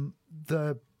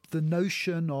 The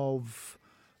notion of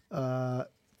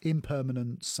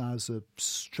impermanence as a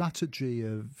strategy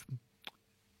of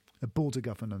border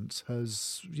governance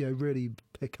has really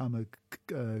become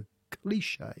a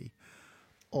cliche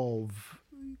of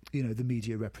the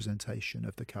media representation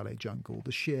of the Calais jungle.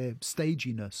 The sheer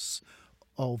staginess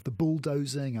of the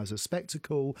bulldozing as a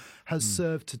spectacle has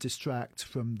served to distract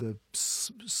from the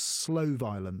slow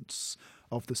violence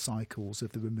of the cycles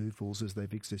of the removals as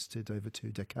they've existed over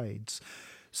 2 decades.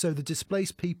 So the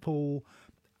displaced people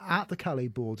at the Calais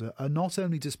border are not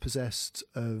only dispossessed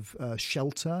of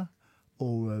shelter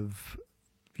or of,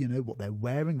 what they're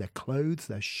wearing, their clothes,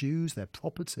 their shoes, their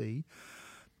property,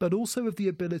 but also of the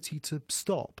ability to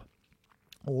stop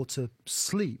or to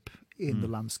sleep in the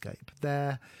landscape.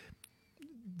 Their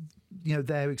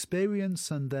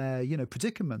experience and their,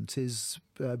 predicament is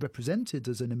represented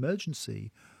as an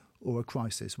emergency or a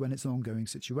crisis when it's an ongoing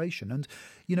situation. And,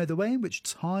 the way in which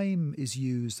time is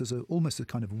used as almost a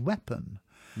kind of weapon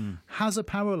has a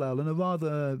parallel, and a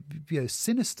rather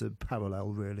sinister parallel,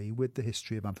 really, with the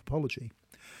history of anthropology.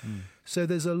 So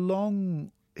there's a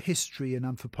long history in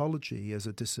anthropology as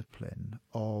a discipline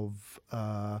of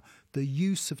the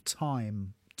use of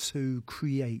time to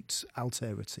create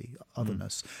alterity,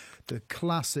 otherness. The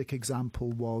classic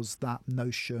example was that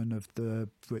notion of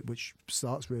which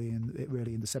starts really in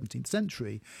the 17th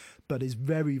century, but is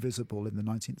very visible in the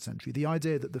 19th century. The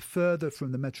idea that the further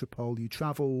from the metropole you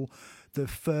travel, the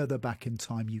further back in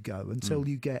time you go until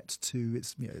you get to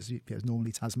it's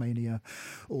normally Tasmania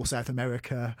or South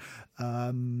America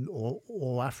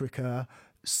or Africa.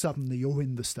 Suddenly you're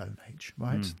in the Stone Age,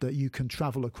 right? That you can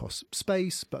travel across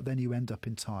space, but then you end up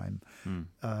in time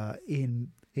in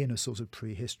a sort of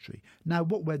prehistory. Now,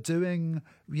 what we're doing,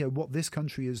 what this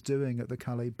country is doing at the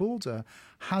Calais border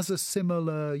has a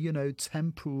similar,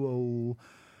 temporal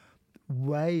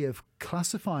way of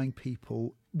classifying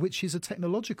people, which is a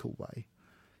technological way.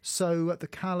 So at the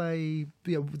Calais,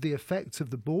 the effect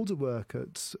of the border work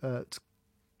at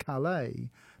Calais,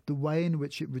 the way in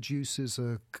which it reduces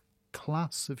a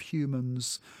class of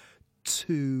humans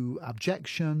to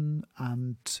abjection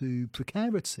and to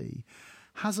precarity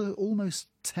has a almost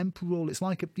temporal. It's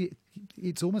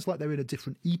almost like they're in a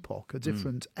different epoch, a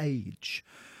different age,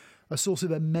 a sort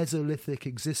of a Mesolithic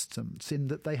existence, in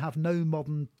that they have no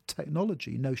modern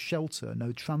technology, no shelter,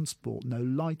 no transport, no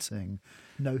lighting,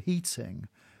 no heating,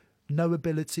 no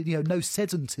ability, no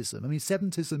sedentism. I mean,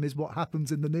 sedentism is what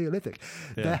happens in the Neolithic.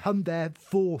 Yeah. They're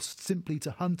forced simply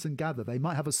to hunt and gather. They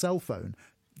might have a cell phone.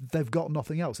 They've got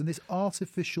nothing else. In this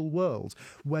artificial world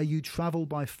where you travel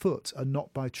by foot and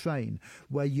not by train,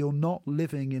 where you're not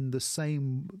living in the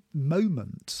same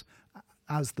moment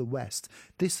as the West,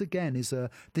 this again is a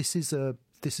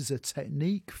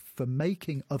technique for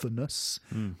making otherness,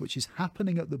 which is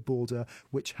happening at the border,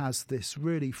 which has this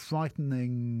really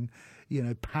frightening,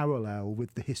 parallel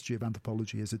with the history of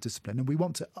anthropology as a discipline. And we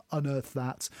want to unearth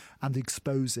that and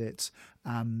expose it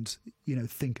and,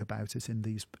 think about it in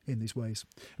these ways.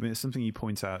 I mean, it's something you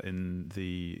point out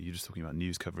you're just talking about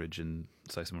news coverage and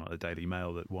say something like the Daily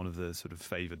Mail, that one of the sort of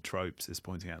favoured tropes is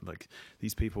pointing out, like,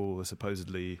 these people are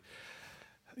supposedly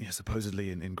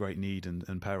in great need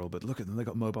and peril, but look at them, they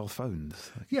got mobile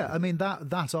phones. Yeah, I mean,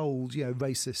 that old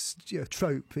racist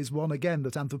trope is one again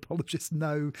that anthropologists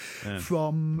know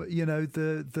from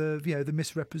the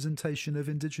misrepresentation of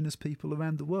indigenous people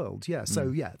around the world. Yeah,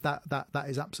 so that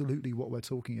is absolutely what we're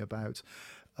talking about.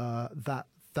 That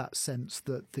sense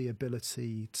that the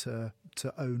ability to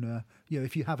own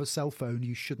if you have a cell phone,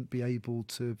 you shouldn't be able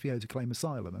to claim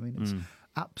asylum. I mean, it's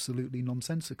absolutely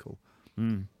nonsensical.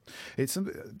 It's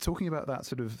talking about that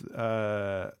sort of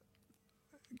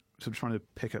trying to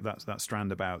pick up that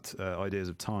strand about ideas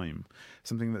of time.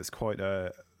 Something that's quite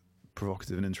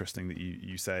provocative and interesting that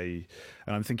you say,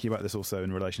 and I'm thinking about this also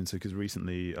in relation to, because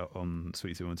recently on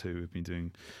Suite 212 we've been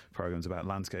doing programs about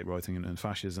landscape writing and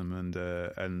fascism,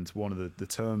 and one of the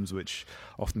terms which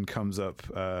often comes up,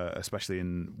 especially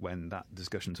when that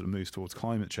discussion sort of moves towards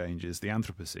climate change, is the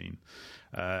Anthropocene,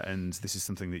 and this is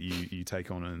something that you take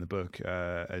on in the book,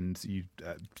 and you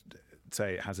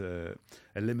say it has a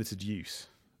limited use,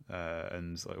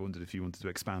 and I wondered if you wanted to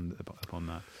expand upon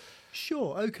that.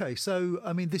 Sure. Okay. So,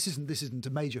 I mean, this isn't a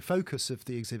major focus of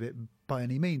the exhibit by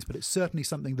any means, but it's certainly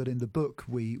something that in the book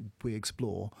we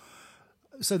explore.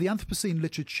 So, the Anthropocene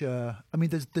literature. I mean,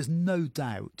 there's no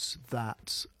doubt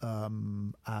that,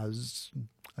 as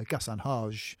Ghassan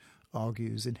Haj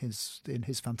argues in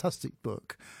his fantastic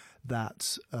book,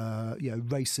 that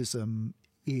racism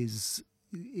is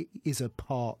a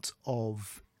part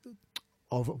of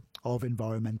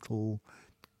environmental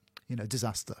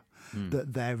disaster. That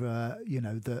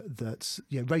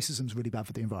racism's really bad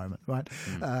for the environment, right?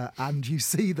 And you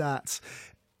see that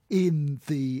in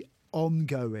the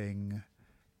ongoing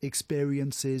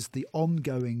experiences, the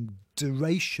ongoing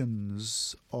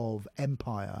durations of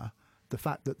empire, the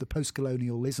fact that the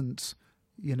post-colonial isn't,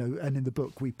 and in the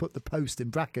book we put the post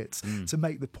in brackets to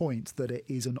make the point that it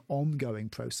is an ongoing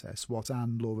process, what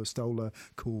Anne-Laura Stoller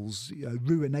calls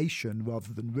ruination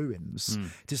rather than ruins.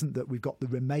 It isn't that we've got the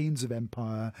remains of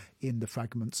empire in the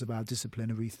fragments of our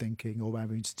disciplinary thinking or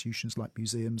our institutions like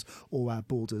museums or our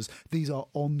borders. These are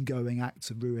ongoing acts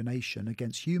of ruination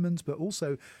against humans, but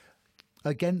also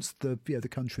against the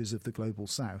countries of the global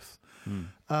south.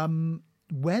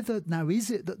 Is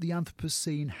it that the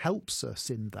Anthropocene helps us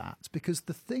in that? Because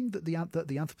the thing that the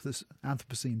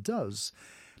Anthropocene does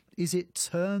is it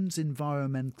turns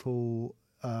environmental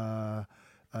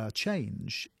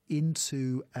change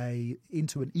into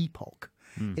an epoch.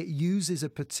 It uses a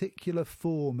particular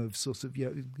form of sort of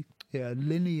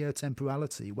linear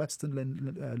temporality, Western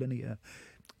linear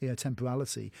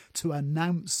temporality, to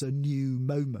announce a new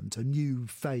moment, a new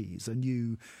phase, a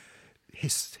new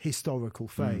historical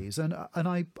phase. And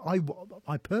I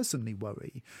personally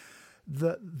worry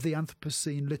that the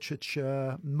Anthropocene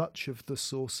literature, much of the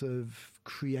sort of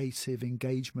creative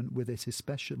engagement with it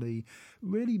especially,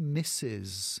 really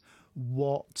misses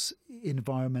what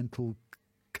environmental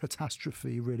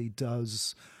catastrophe really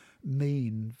does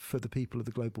mean for the people of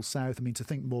the global south. I mean, to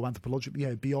think more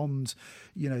anthropologically, beyond,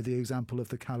 the example of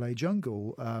the Calais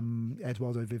jungle,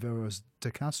 Eduardo Viveros de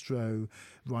Castro,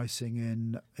 writing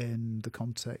in the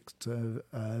context of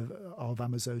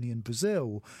Amazonian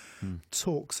Brazil,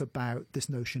 talks about this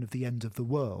notion of the end of the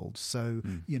world. So,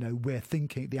 we're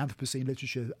thinking the Anthropocene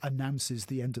literature announces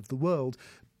the end of the world,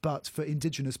 But for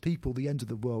indigenous people, the end of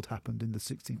the world happened in the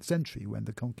 16th century when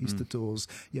the conquistadors,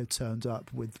 turned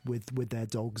up with their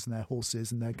dogs and their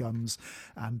horses and their guns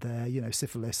and their,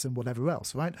 syphilis and whatever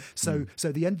else, right? So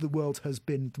the end of the world has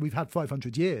been, we've had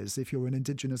 500 years, if you're an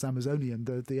indigenous Amazonian,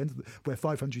 we're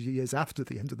 500 years after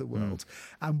the end of the world.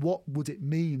 And what would it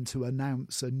mean to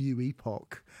announce a new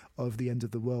epoch of the end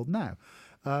of the world now?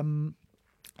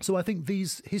 So I think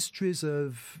these histories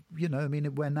of,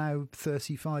 we're now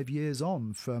 35 years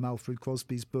on from Alfred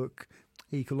Crosby's book,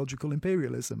 Ecological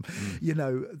Imperialism, and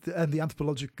the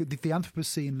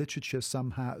Anthropocene literature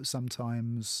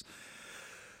sometimes,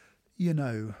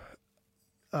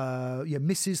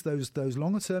 misses those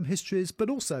longer term histories, but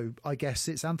also I guess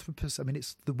it's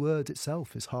it's the word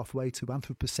itself is halfway to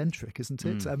anthropocentric, isn't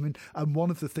it? And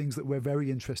one of the things that we're very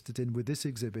interested in with this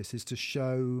exhibit is to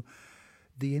show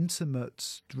the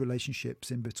intimate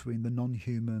relationships in between the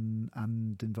non-human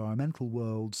and environmental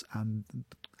worlds and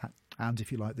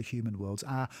if you like, the human worlds.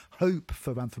 Our hope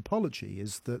for anthropology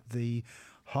is that the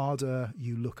harder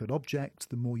you look at objects,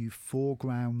 the more you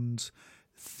foreground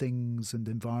things and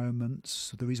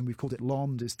environments. The reason we've called it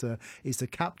L'Onde is to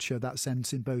capture that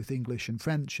sense in both English and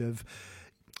French of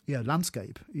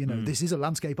landscape. This is a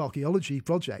landscape archaeology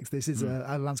project. This is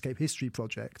a landscape history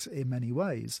project in many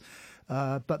ways.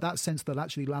 But that sense that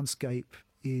actually landscape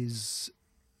is,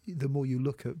 the more you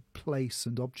look at place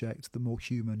and object, the more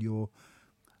human your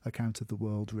account of the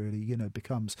world really,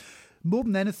 becomes. More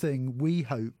than anything, we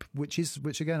hope, which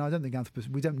again, I don't think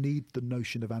we don't need the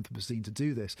notion of Anthropocene to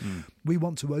do this. We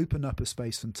want to open up a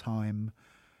space and time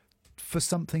for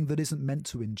something that isn't meant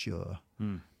to endure.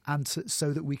 And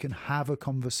so that we can have a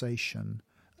conversation,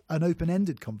 an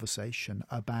open-ended conversation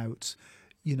about,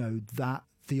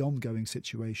 the ongoing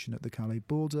situation at the Calais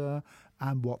border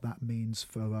and what that means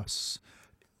for us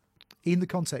in the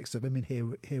context of,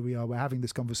 here we are, we're having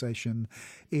this conversation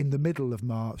in the middle of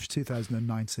March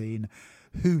 2019.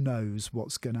 Who knows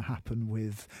what's going to happen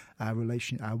with our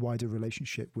wider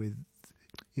relationship with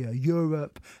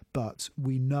Europe, but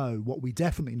what we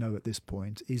definitely know at this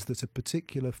point is that a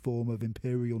particular form of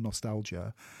imperial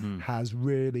nostalgia has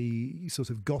really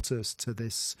sort of got us to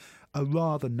a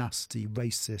rather nasty,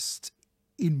 racist,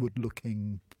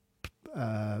 inward-looking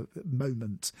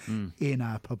moment in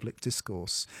our public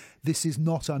discourse. This is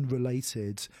not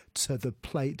unrelated to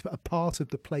a part of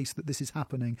the place that this is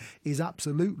happening is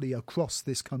absolutely across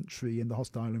this country in the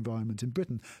hostile environment in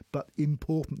Britain, but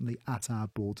importantly at our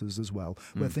borders as well.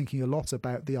 We're thinking a lot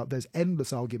about there's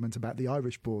endless argument about the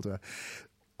Irish border,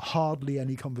 hardly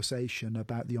any conversation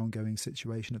about the ongoing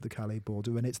situation at the Calais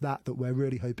border, and it's that we're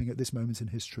really hoping at this moment in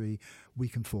history we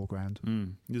can foreground.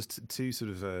 Just two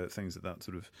sort of things that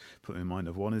sort of put me in mind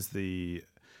of. One is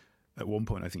at one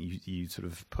point I think you sort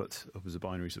of put up as a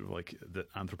binary sort of like that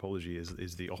anthropology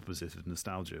is the opposite of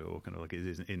nostalgia, or kind of like it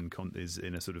is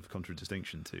in a sort of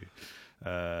contradistinction to,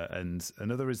 and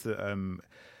another is that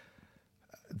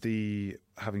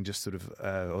having just sort of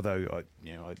although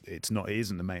it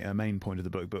isn't a main point of the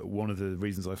book, but one of the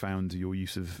reasons I found your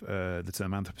use of the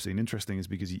term Anthropocene interesting is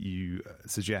because you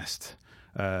suggest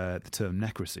the term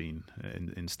Necrocene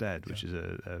instead, which is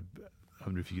I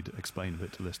wonder if you could explain a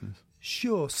bit to listeners.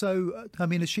 Sure. So,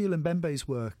 Achille Mbembe's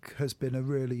work has been a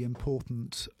really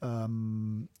important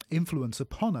influence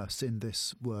upon us in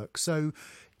this work. So,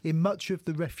 in much of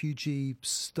the refugee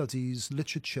studies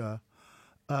literature,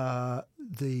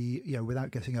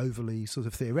 without getting overly sort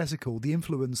of theoretical, the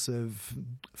influence of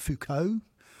Foucault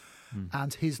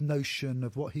and his notion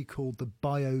of what he called the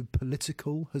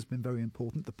biopolitical has been very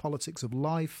important, the politics of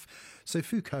life. So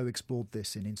Foucault explored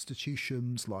this in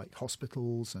institutions like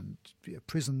hospitals and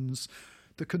prisons,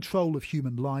 the control of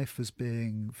human life as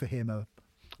being, for him, a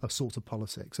sort of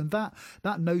politics. And that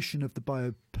notion of the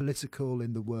biopolitical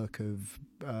in the work of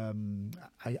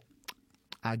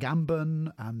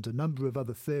Agamben and a number of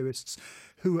other theorists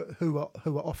who are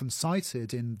often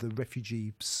cited in the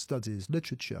refugee studies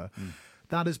literature,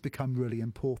 that has become really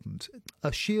important.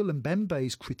 Achille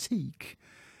Mbembe's critique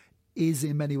is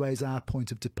in many ways our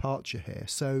point of departure here.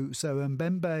 So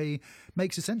Mbembe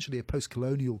makes essentially a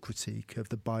post-colonial critique of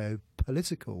the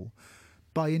biopolitical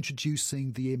by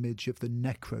introducing the image of the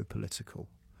necropolitical.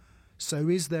 So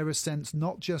is there a sense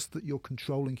not just that you're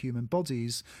controlling human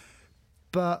bodies,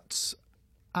 but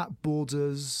at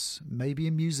borders, maybe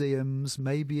in museums,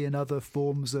 maybe in other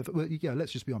forms of.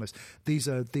 Let's just be honest. These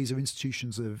are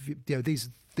institutions of. This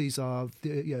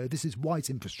is white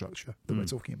infrastructure that we're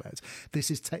talking about. This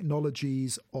is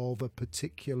technologies of a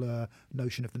particular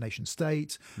notion of the nation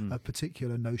state, a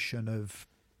particular notion of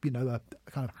a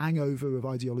kind of hangover of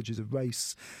ideologies of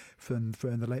race from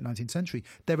the late 19th century.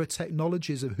 There are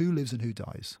technologies of who lives and who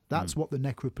dies. That's what the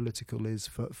necropolitical is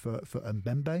for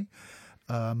Mbembe.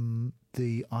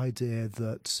 The idea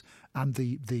that, and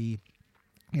the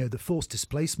forced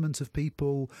displacement of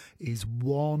people is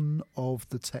one of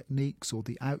the techniques or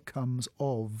the outcomes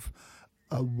of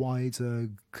a wider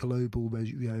global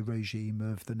regime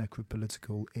of the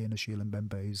necropolitical in Achille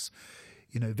Mbembe's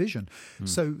vision.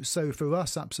 So for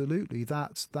us, absolutely,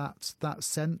 that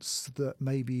sense that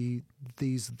maybe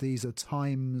these are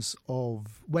times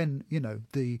of when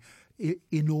the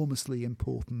enormously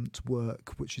important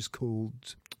work which is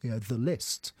called The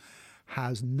List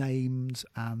has named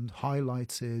and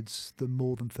highlighted the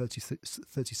more than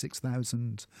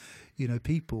 36,000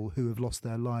 people who have lost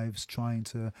their lives trying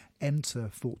to enter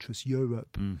Fortress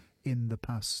Europe in the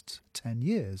past 10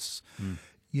 years.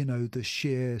 The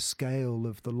sheer scale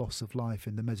of the loss of life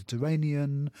in the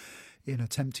Mediterranean, in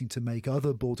attempting to make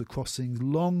other border crossings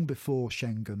long before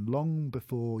Schengen, long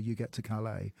before you get to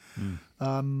Calais.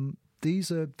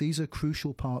 These are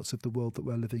crucial parts of the world that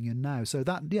we're living in now. So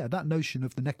that notion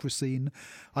of the necrocene,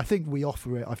 I think we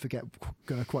offer it. I forget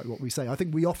quite what we say. I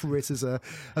think we offer it as a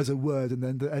word,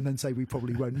 and then say we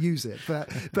probably won't use it.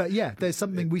 But yeah, there's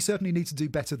something we certainly need to do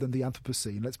better than the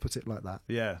Anthropocene. Let's put it like that.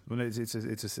 Yeah, well, it's a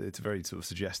very sort of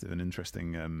suggestive and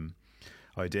interesting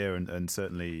idea, and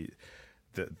certainly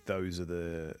that those are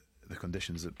the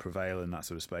conditions that prevail in that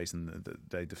sort of space, and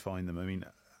that they define them. I mean,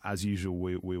 as usual,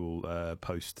 we will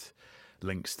post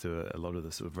links to a lot of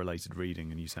the sort of related reading,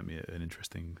 and you sent me an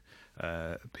interesting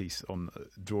piece on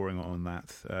drawing on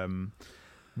that.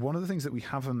 One of the things that we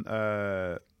haven't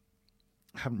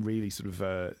really sort of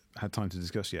had time to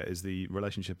discuss yet is the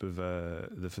relationship of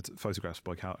the photographs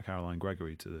by Caroline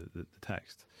Gregory to the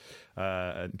text.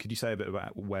 And could you say a bit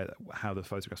about how the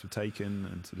photographs were taken,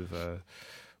 and sort of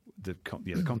the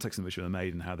context in which they were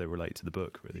made and how they relate to the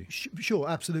book, really? Sure,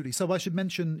 absolutely. So I should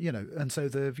mention, and so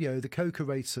the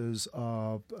co-curators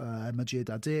are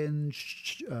Majid Adin,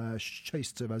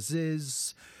 Chester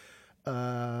Aziz,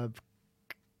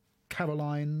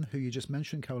 Caroline, who you just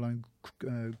mentioned, Caroline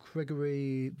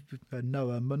Gregory,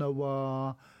 Noah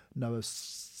Munawar, Noah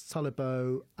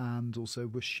Salibo, and also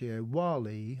Bashir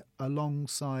Wali,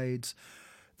 alongside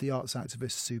the arts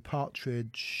activist Sue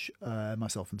Partridge,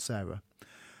 myself and Sarah.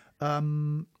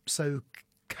 So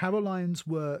Caroline's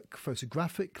work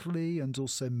photographically, and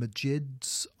also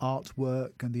Majid's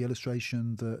artwork and the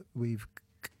illustration that we've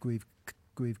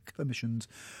commissioned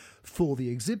for the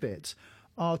exhibit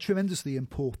are tremendously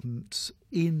important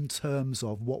in terms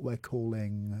of what we're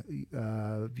calling,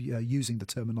 using the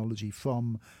terminology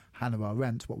from Hannah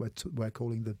Arendt, what we're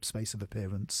calling the space of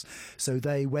appearance. So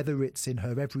they, whether it's in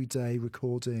her everyday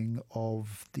recording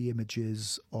of the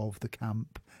images of the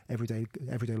camp, everyday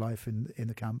life in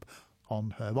the camp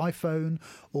on her iPhone,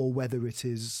 or whether it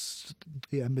is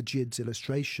Majid's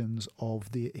illustrations of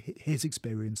his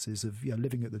experiences of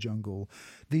living at the jungle,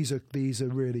 these are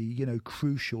really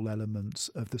crucial elements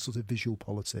of the sort of visual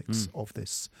politics of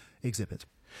this exhibit.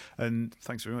 And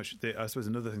thanks very much. I suppose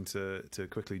another thing to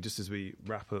quickly, just as we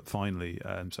wrap up finally,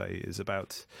 say is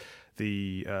about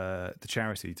the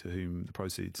charity to whom the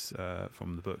proceeds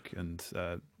from the book and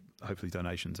hopefully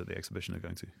donations at the exhibition are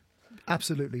going to.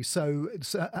 Absolutely. So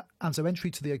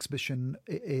entry to the exhibition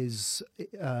is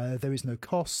there is no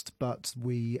cost, but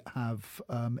we have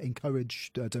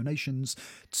encouraged donations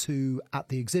to, at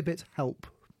the exhibit, help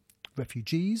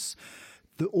refugees.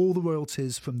 All the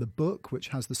royalties from the book, which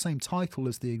has the same title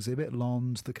as the exhibit,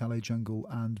 L'Onde, the Calais Jungle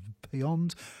and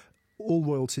Beyond, all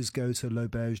royalties go to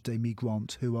L'Auberge des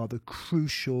Migrants, who are the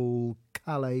crucial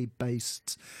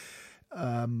Calais-based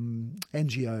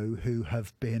NGO who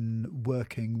have been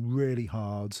working really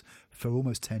hard for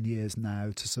almost 10 years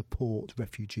now to support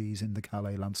refugees in the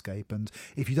Calais landscape. And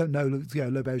if you don't know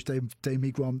L'Auberge des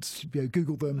Migrants,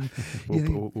 Google them,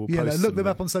 we'll look them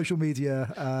up on social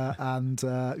media, and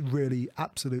really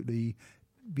absolutely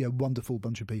wonderful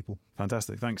bunch of people.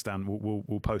 Fantastic, thanks, Dan.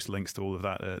 We'll post links to all of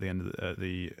that at the end of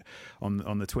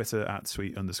on the Twitter at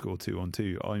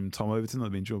 @sweet_212. I'm Tom Overton.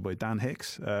 I've been joined by Dan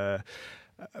Hicks.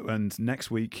 And next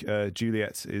week,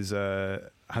 Juliet has a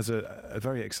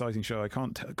very exciting show I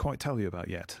can't quite tell you about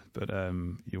yet, but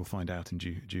you'll find out in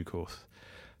due course.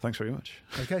 Thanks very much.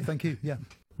 Okay, thank you. Yeah.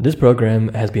 This program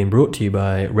has been brought to you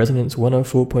by Resonance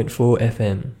 104.4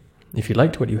 FM. If you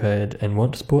liked what you heard and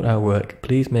want to support our work,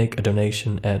 please make a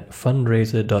donation at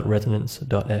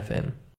fundraiser.resonance.fm.